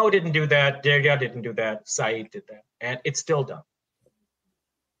 Foucault didn't do that, Derrida didn't do that, Said did that, and it's still done.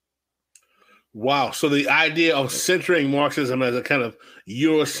 Wow. So the idea of centering Marxism as a kind of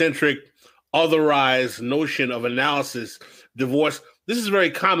Eurocentric, otherized notion of analysis, divorce, this is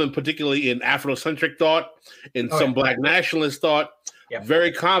very common, particularly in Afrocentric thought, in some Black nationalist thought,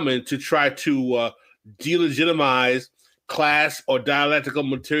 very common to try to delegitimize class or dialectical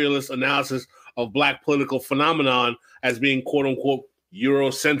materialist analysis of Black political phenomenon as being quote unquote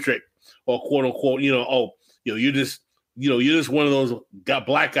Eurocentric, or quote unquote, you're just one of those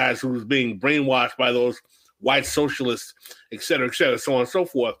Black guys who's being brainwashed by those white socialists, et cetera, so on and so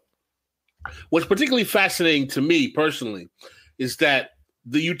forth. What's particularly fascinating to me personally is that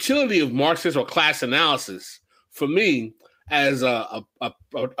the utility of Marxist or class analysis, for me as a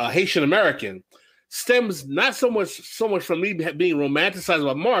Haitian American, stems not so much from me being romanticized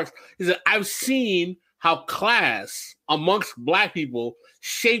about Marx, is that I've seen how class amongst Black people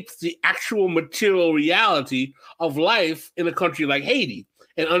shaped the actual material reality of life in a country like Haiti,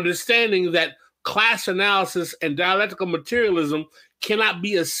 and understanding that class analysis and dialectical materialism cannot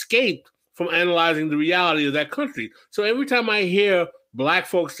be escaped from analyzing the reality of that country. So every time I hear Black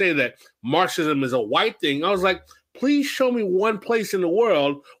folks say that Marxism is a white thing, I was like, please show me one place in the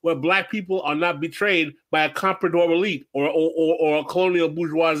world where Black people are not betrayed by a comprador elite or a colonial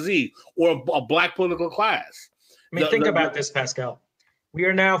bourgeoisie or a Black political class. I mean, think about this, Pascal. We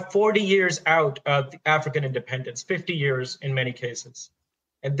are now 40 years out of African independence, 50 years in many cases.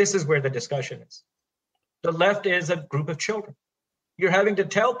 And this is where the discussion is. The left is a group of children. You're having to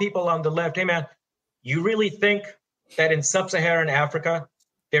tell people on the left, hey man, you really think that in sub-Saharan Africa,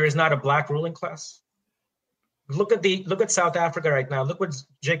 there is not a Black ruling class? Look at South Africa right now. Look what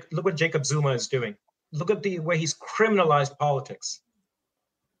Jacob Zuma is doing. Look at the way he's criminalized politics.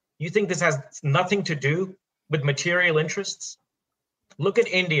 You think this has nothing to do with material interests? Look at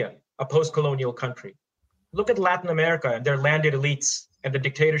India, a post-colonial country. Look at Latin America and their landed elites and the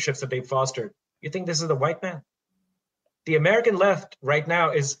dictatorships that they've fostered. You think this is the white man? The American left right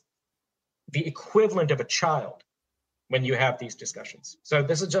now is the equivalent of a child when you have these discussions. So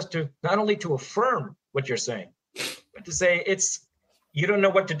this is just to not only to affirm what you're saying, but to say you don't know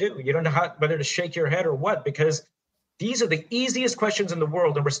what to do. You don't know whether to shake your head or what, because these are the easiest questions in the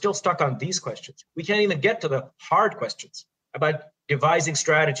world, and we're still stuck on these questions. We can't even get to the hard questions about devising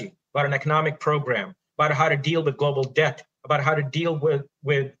strategy, about an economic program, about how to deal with global debt, about how to deal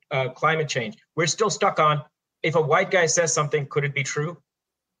with climate change. We're still stuck on, if a white guy says something, could it be true?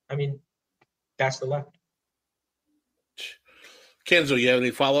 I mean, that's the left. Kenzo, you have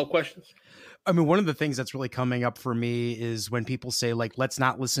any follow-up questions? I mean, one of the things that's really coming up for me is when people say, like, let's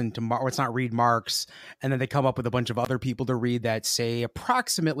not read Marx, and then they come up with a bunch of other people to read that say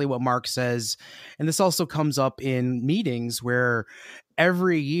approximately what Marx says. And this also comes up in meetings where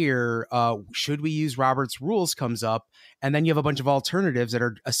every year, should we use Robert's rules comes up, and then you have a bunch of alternatives that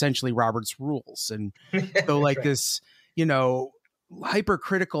are essentially Robert's rules. And so like right. This, you know,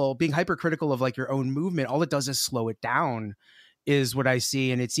 being hypercritical of like your own movement, all it does is slow it down, is what I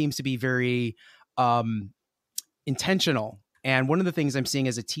see. And it seems to be very intentional. And one of the things I'm seeing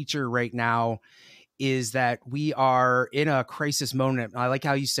as a teacher right now is that we are in a crisis moment. I like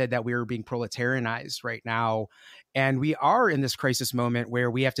how you said that we are being proletarianized right now. And we are in this crisis moment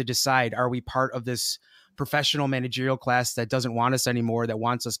where we have to decide, are we part of this professional managerial class that doesn't want us anymore, that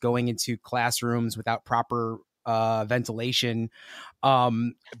wants us going into classrooms without proper ventilation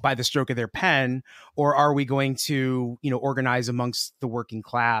by the stroke of their pen, or are we going to, you know, organize amongst the working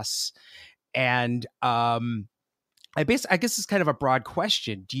class? And I guess it's kind of a broad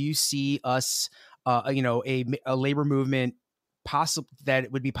question. Do you see us, you know, a labor movement possible that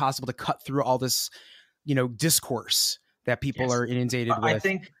it would be possible to cut through all this, you know, discourse that people are inundated with? I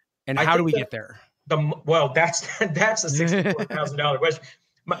think, and how do we get there? Well, that's a $64,000 question.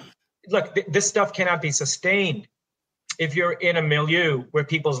 Look, this stuff cannot be sustained if you're in a milieu where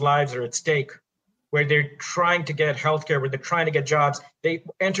people's lives are at stake, where they're trying to get healthcare, where they're trying to get jobs. They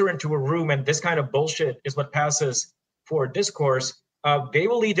enter into a room and this kind of bullshit is what passes for discourse. They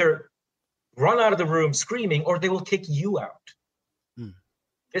will either run out of the room screaming or they will kick you out.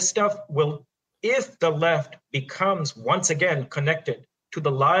 This stuff will, if the left becomes once again connected to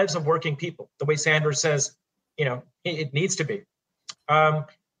the lives of working people, the way Sanders says, you know, it needs to be.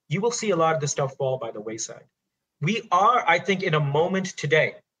 You will see a lot of this stuff fall by the wayside. We are, I think, in a moment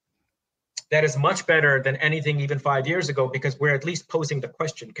today that is much better than anything even 5 years ago, because we're at least posing the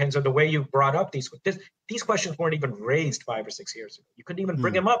question. Kenzo, the way you brought up these questions weren't even raised 5 or 6 years ago. You couldn't even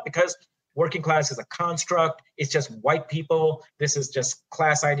bring them up because working class is a construct. It's just white people. This is just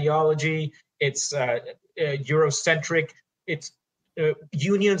class ideology. It's Eurocentric. It's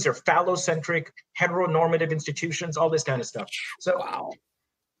unions are phallocentric, heteronormative institutions, all this kind of stuff. So wow.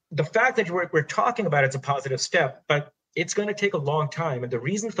 The fact that we're talking about it's a positive step, but it's going to take a long time. And the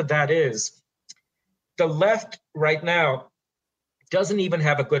reason for that is the left right now doesn't even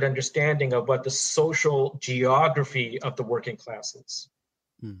have a good understanding of what the social geography of the working class is.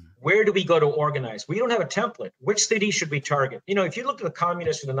 Where do we go to organize? We don't have a template. Which city should we target? You know, if you look at the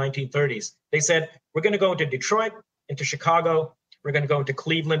communists in the 1930s, they said, we're going to go into Detroit, into Chicago, we're going to go into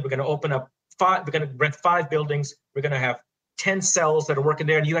Cleveland, we're going to open up we're going to rent 5 buildings, we're going to have 10 cells that are working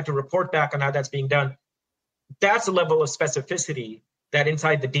there, and you have to report back on how that's being done. That's a level of specificity that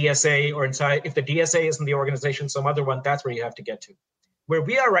inside the DSA or inside, if the DSA isn't the organization, some other one, that's where you have to get to. Where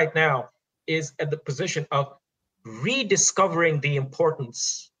we are right now is at the position of rediscovering the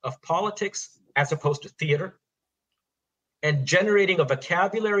importance of politics as opposed to theater, and generating a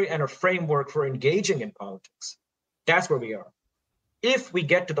vocabulary and a framework for engaging in politics. That's where we are. If we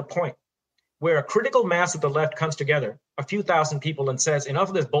get to the point where a critical mass of the left comes together, a few thousand people, and says, enough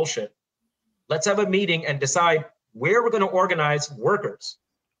of this bullshit, let's have a meeting and decide where we're going to organize workers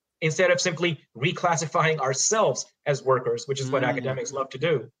instead of simply reclassifying ourselves as workers, which is what academics love to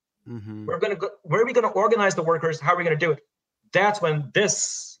do. Where are we going to organize the workers? How are we going to do it? That's when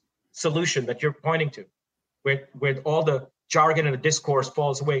this solution that you're pointing to, with all the jargon and the discourse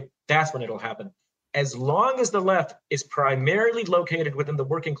falls away, that's when it'll happen. As long as the left is primarily located within the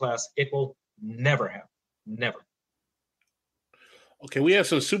working class, it will never happen. Never. Okay, we have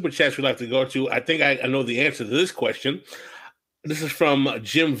some super chats we'd like to go to. I think I know the answer to this question. This is from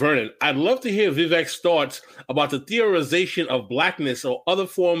Jim Vernon. I'd love to hear Vivek's thoughts about the theorization of blackness or other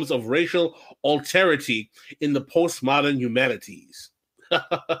forms of racial alterity in the postmodern humanities. Well,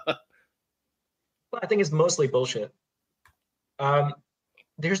 I think it's mostly bullshit.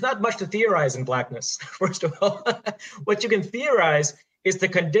 There's not much to theorize in blackness, first of all. What you can theorize is the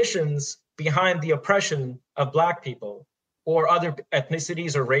conditions behind the oppression of Black people or other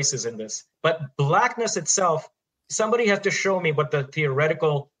ethnicities or races in this. But blackness itself, somebody has to show me what the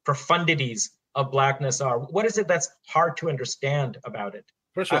theoretical profundities of blackness are. What is it that's hard to understand about it?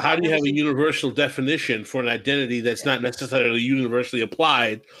 First of all, how do you have a universal definition for an identity that's not necessarily universally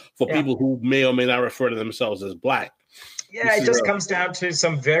applied for people who may or may not refer to themselves as Black? Yeah, it just comes down to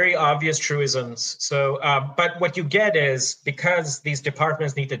some very obvious truisms. So, but what you get is, because these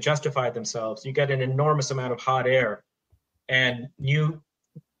departments need to justify themselves, you get an enormous amount of hot air and new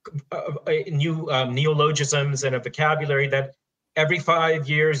neologisms and a vocabulary that every 5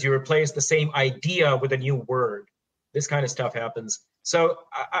 years you replace the same idea with a new word. This kind of stuff happens. So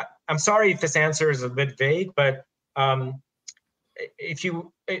I'm sorry if this answer is a bit vague, but if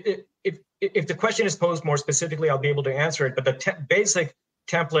the question is posed more specifically, I'll be able to answer it. But the basic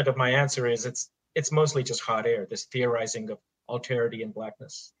template of my answer is it's mostly just hot air, this theorizing of alterity and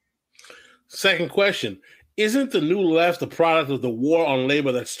blackness. Second question. Isn't the New Left a product of the war on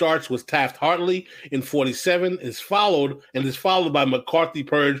labor that starts with Taft-Hartley in 1947, is followed by McCarthy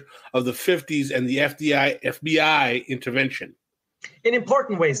purge of the 1950s and the FBI intervention? In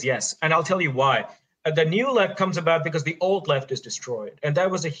important ways, yes. And I'll tell you why. The New Left comes about because the old left is destroyed. And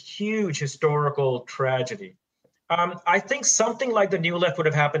that was a huge historical tragedy. I think something like the New Left would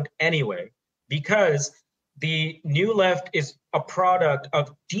have happened anyway, because the New Left is a product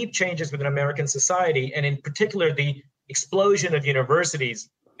of deep changes within American society, and in particular, the explosion of universities,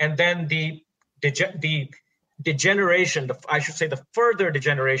 and then the degeneration, I should say the further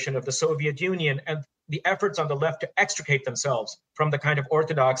degeneration of the Soviet Union, and the efforts on the left to extricate themselves from the kind of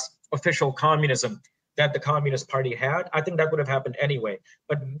orthodox official communism that the Communist Party had. I think that would have happened anyway.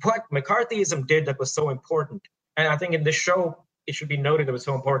 But what McCarthyism did that was so important, and I think in this show, it should be noted that it was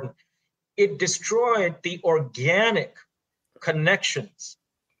so important, it destroyed the organic connections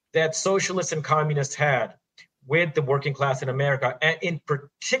that socialists and communists had with the working class in America. And in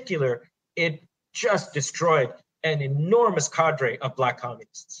particular, it just destroyed an enormous cadre of Black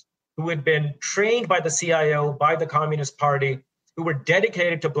communists who had been trained by the CIO, by the Communist Party, who were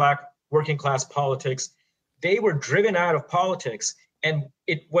dedicated to Black working class politics. They were driven out of politics. And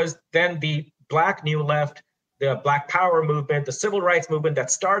it was then the Black New Left, the Black Power movement, the civil rights movement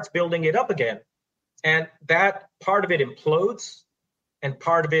that starts building it up again. And that part of it implodes, and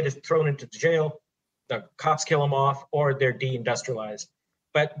part of it is thrown into jail. The cops kill them off, or they're deindustrialized.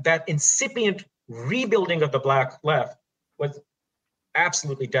 But that incipient rebuilding of the Black left was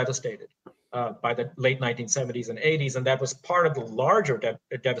absolutely devastated by the late 1970s and 80s. And that was part of the larger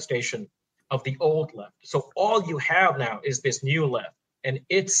devastation of the old left. So all you have now is this new left and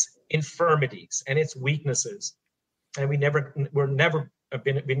its infirmities and its weaknesses. And we've never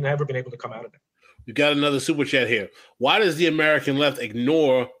been able to come out of it. We've got another super chat here. Why does the American left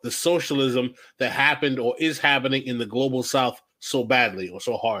ignore the socialism that happened or is happening in the global South so badly or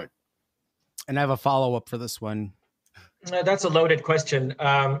so hard? And I have a follow-up for this one. That's a loaded question.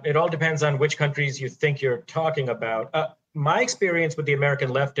 It all depends on which countries you think you're talking about. My experience with the American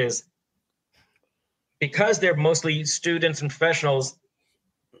left is, because they're mostly students and professionals,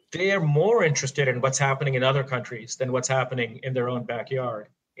 they're more interested in what's happening in other countries than what's happening in their own backyard.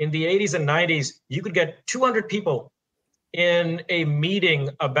 In the 80s and 90s, you could get 200 people in a meeting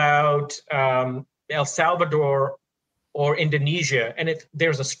about El Salvador or Indonesia, and if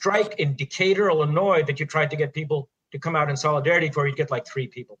there's a strike in Decatur, Illinois, that you tried to get people to come out in solidarity for, you'd get like 3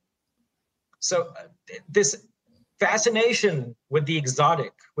 people. So this fascination with the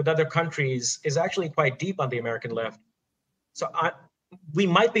exotic, with other countries, is actually quite deep on the American left. So we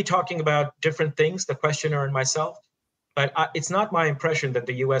might be talking about different things, the questioner and myself, but it's not my impression that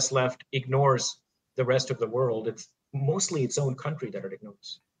the US left ignores the rest of the world. It's mostly its own country that it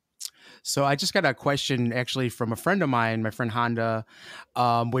ignores. So I just got a question actually from a friend of mine, my friend Honda,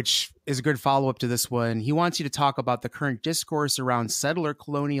 which is a good follow-up to this one. He wants you to talk about the current discourse around settler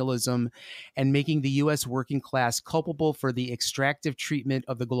colonialism and making the U.S. working class culpable for the extractive treatment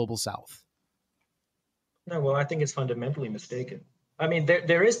of the global South. No, well, I think it's fundamentally mistaken. I mean,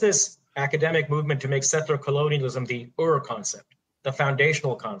 there is this academic movement to make settler colonialism the concept, the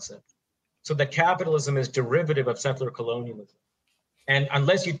foundational concept, so that capitalism is derivative of settler colonialism. And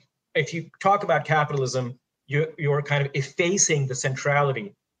if you talk about capitalism, you're kind of effacing the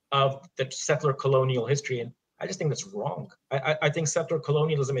centrality of the settler colonial history. And I just think that's wrong. I think settler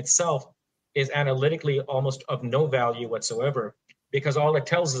colonialism itself is analytically almost of no value whatsoever, because all it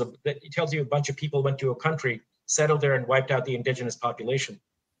tells is that it tells you a bunch of people went to a country, settled there, and wiped out the indigenous population.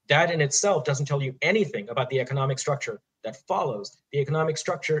 That in itself doesn't tell you anything about the economic structure that follows. The economic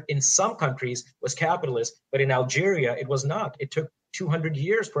structure in some countries was capitalist, but in Algeria, it was not. It took 200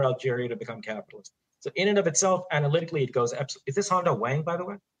 years for Algeria to become capitalist. So in and of itself, analytically, it goes, is this Honda Wang, by the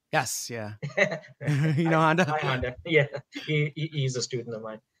way? Yes, yeah. You know Honda? Hi, Honda. Yeah, he's a student of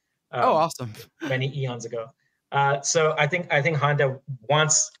mine. Oh, awesome. Many eons ago. So I think Honda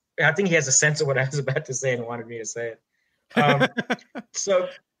wants, I think he has a sense of what I was about to say and wanted me to say it. So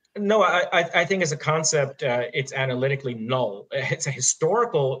no, I think as a concept, it's analytically null. It's a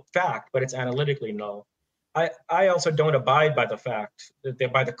historical fact, but it's analytically null. I also don't abide by the fact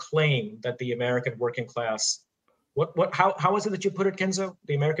that by the claim that the American working class, how is it that you put it, Kenzo?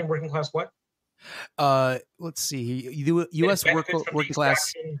 The American working class what? Let's see. U.S. working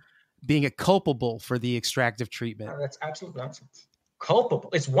class being culpable for the extractive treatment. That's absolute nonsense. Culpable.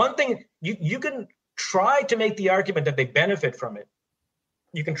 It's one thing, you can try to make the argument that they benefit from it.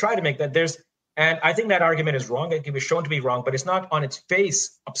 You can try to make that. And I think that argument is wrong. It was shown to be wrong, but it's not on its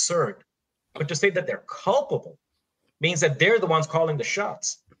face absurd. But to say that they're culpable means that they're the ones calling the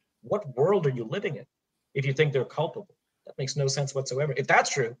shots. What world are you living in if you think they're culpable? That makes no sense whatsoever. If that's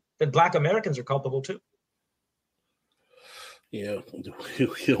true, then Black Americans are culpable too. Yeah, you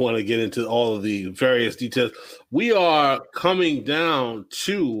don't want to get into all of the various details. We are coming down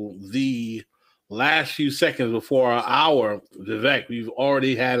to the last few seconds before our hour. Vivek, we've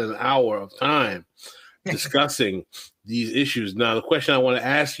already had an hour of time discussing these issues. Now, the question I want to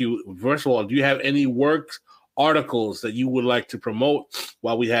ask you, first of all, do you have any works, articles that you would like to promote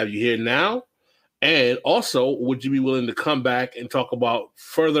while we have you here now? And also, would you be willing to come back and talk about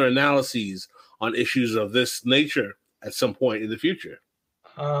further analyses on issues of this nature at some point in the future?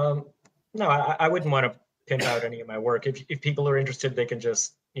 No, I wouldn't want to pimp out any of my work. If people are interested, they can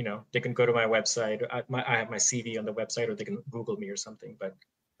just, they can go to my website. I have my CV on the website, or they can Google me or something. But,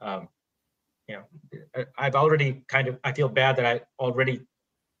 I've already I feel bad that I already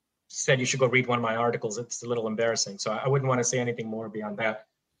said you should go read one of my articles. It's a little embarrassing. So I wouldn't want to say anything more beyond that.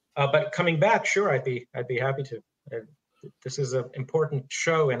 But coming back, sure, I'd be happy to. This is an important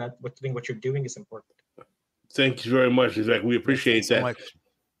show, and I think what you're doing is important. Thank you very much, Vivek. We appreciate that. So much.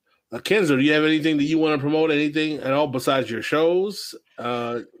 Kenzo, do you have anything that you want to promote? Anything at all besides your shows?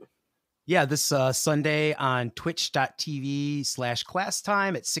 Yeah, this Sunday on twitch.tv/class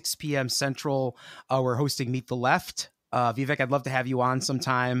time at 6 p.m. Central, we're hosting Meet the Left. Vivek, I'd love to have you on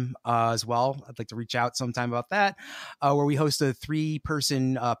sometime as well. I'd like to reach out sometime about that, where we host a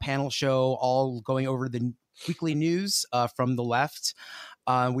 3-person panel show, all going over the weekly news from the left.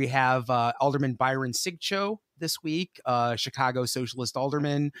 We have Alderman Byron Sigcho this week, Chicago Socialist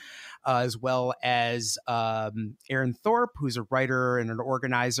Alderman, as well as Aaron Thorpe, who's a writer and an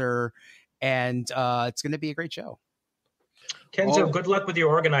organizer. And it's going to be a great show. Kenzo, good luck with your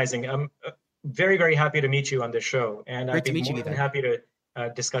organizing. I'm very, very happy to meet you on this show. And I'd be more than happy to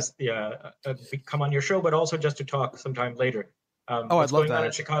discuss come on your show, but also just to talk sometime later. What's going on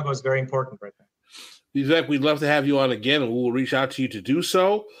in Chicago is very important right now. Vivek, we'd love to have you on again, and we'll reach out to you to do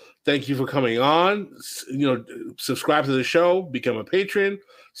so. Thank you for coming on. Subscribe to the show, become a patron,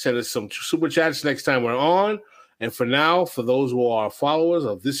 send us some super chats next time we're on. And for now, for those who are followers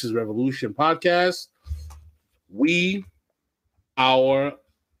of This is Revolution podcast, we are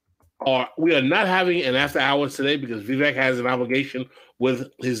not having an after hours today because Vivek has an obligation with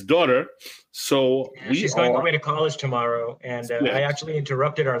his daughter. So she's going away to college tomorrow, and I actually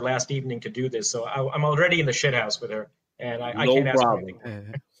interrupted our last evening to do this. So I'm already in the shit house with her, and I can't ask her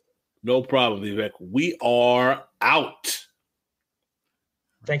anything. No problem, Vivek. We are out.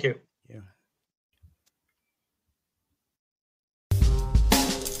 Thank you.